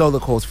fines. Consult the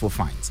court for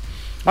fines.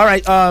 All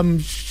right.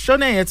 Shone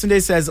Yetunde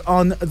says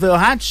on the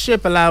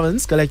hardship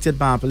allowance collected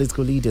by our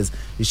political leaders,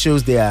 it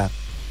shows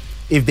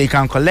if they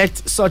can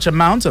collect such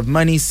amount of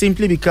money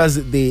simply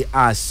because they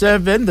are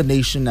serving the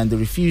nation and they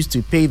refuse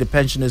to pay the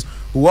pensioners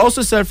who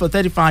also served for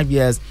 35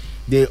 years,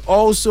 they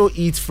also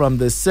eat from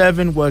the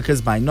serving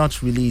workers by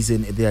not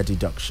releasing their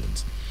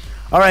deductions.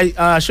 All right.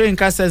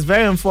 Shoyinka says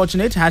very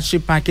unfortunate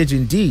hardship package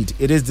indeed.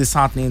 It is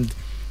disheartening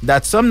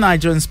that some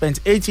Nigerians spent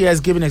 8 years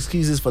giving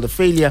excuses for the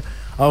failure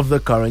of the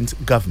current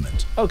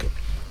government. Okay,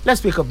 let's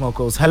pick up more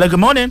calls. Hello,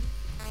 good morning.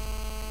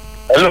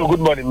 Hello,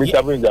 good morning,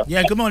 Mr. Bringa.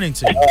 Yeah, good morning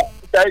to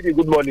you.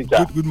 Good morning,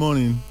 sir. Good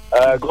morning.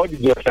 God is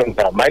your friend,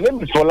 sir. My name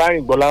is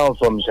Folarin Bolan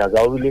from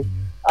Shagauli.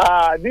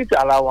 This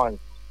allowance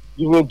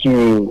given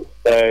to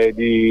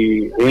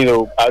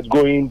the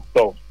outgoing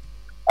stuff,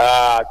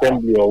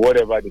 assembly or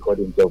whatever they call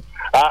themselves.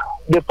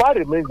 The fact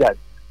remains that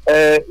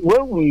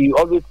when we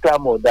always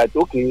clamor that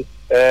the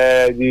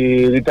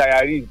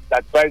retirees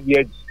that 5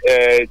 years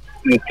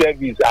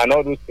service and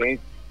all those things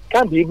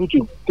can't be able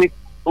to take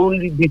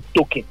only this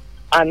token,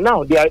 and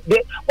now they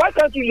why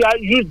can't you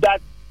use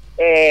that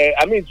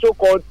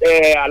so-called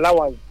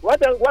allowance? Why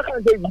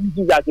can't they use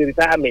it as a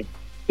retirement?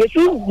 They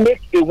should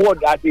make a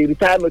word as a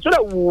retirement so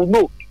that we will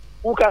know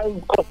who can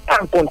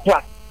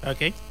contract.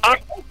 Okay.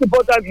 And most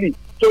importantly,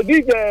 so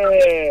this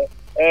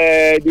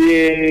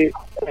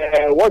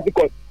what's it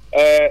called?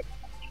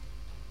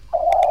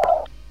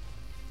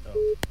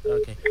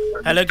 Okay.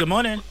 Hello, good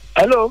morning.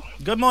 Hello.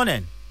 Good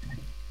morning.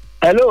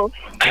 Hello.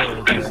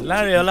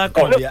 Larry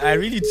Olakobi, I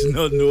really do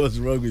not know what's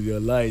wrong with your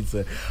line,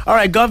 sir. All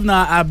right,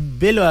 Governor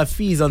Abelo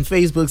Afiz on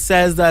Facebook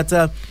says that,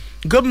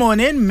 good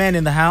morning, men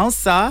in the house,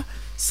 sir.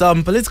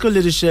 Some political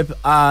leadership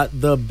are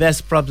the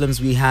best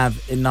problems we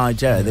have in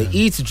Nigeria. They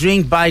eat,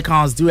 drink, buy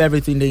cars, do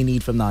everything they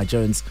need from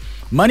Nigerians'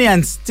 money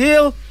and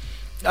still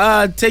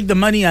take the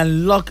money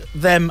and lock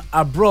them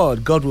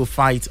abroad. God will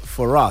fight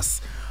for us.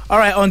 All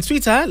right, on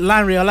Twitter,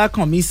 Larry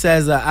Olakomi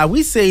says, are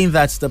we saying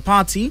that the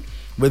party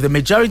with the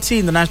majority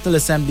in the National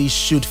Assembly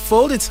should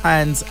fold its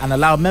hands and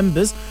allow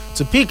members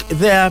to pick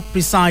their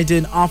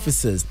presiding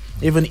officers,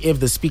 even if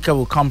the speaker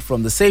will come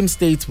from the same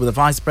state with the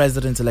vice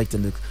president elect?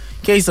 In the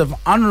case of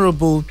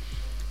Honorable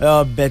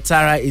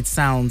Betara, it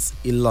sounds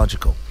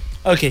illogical.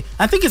 Okay,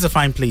 I think it's a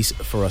fine place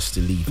for us to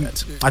leave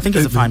it.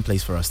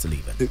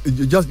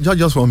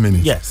 Just 1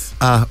 minute. Yes.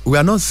 We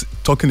are not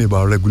talking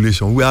about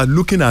regulation. We are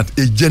looking at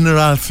a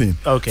general thing.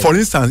 Okay. For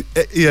instance,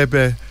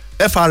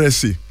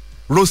 FRSC,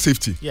 road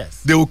safety.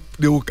 Yes. They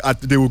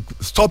will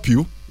stop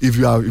you if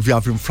you have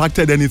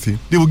infracted anything.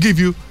 They will give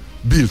you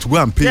bill to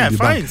go and pay in the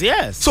fines, bank.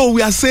 Yes. So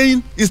we are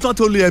saying it's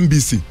not only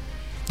NBC.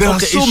 There are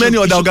so many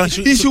other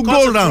organizations. It should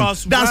go around.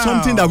 That's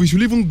something that we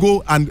should even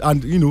go and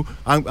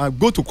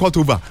go to court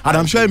over. And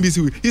I'm sure NBC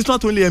will. It's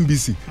not only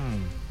NBC.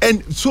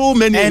 And so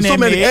many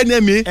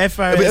NMA,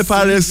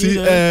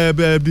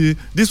 FRSC,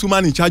 this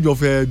woman in charge of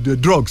the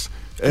drugs,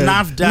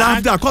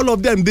 NAFDAC, all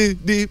of them. They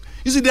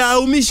you see, there are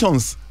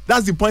omissions.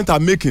 That's the point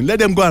I'm making. Let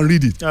them go and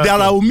read it. Okay. There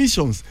are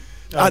omissions,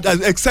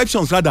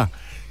 exceptions rather.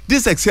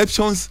 These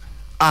exceptions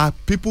are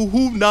people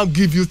who now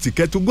give you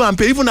ticket to go and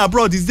pay. Even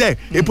abroad is there.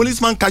 A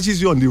policeman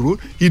catches you on the road.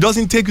 He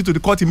doesn't take you to the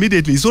court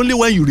immediately. It's only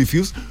when you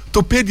refuse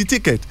to pay the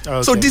ticket.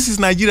 Okay. So this is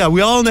Nigeria.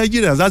 We are all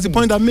Nigerians. That's the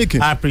point I'm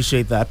making. I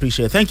appreciate that.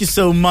 Thank you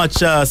so much,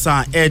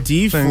 Sir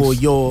Eddie, for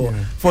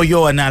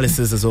your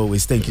analysis as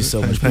always. Thank you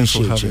so much.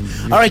 Appreciate you.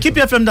 All right, keep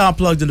your FM down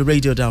plugged on the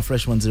radio down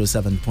Fresh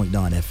 107.9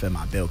 FM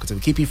at Bill, because we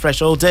keep you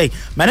fresh all day.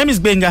 My name is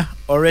Benga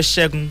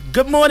Oreshegun.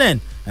 Good morning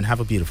and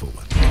have a beautiful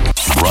one.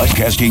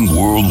 Broadcasting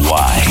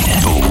worldwide,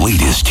 the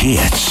latest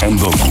hits and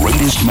the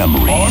greatest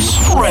memories.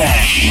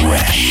 Fresh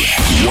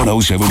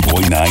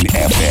 107.9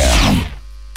 FM.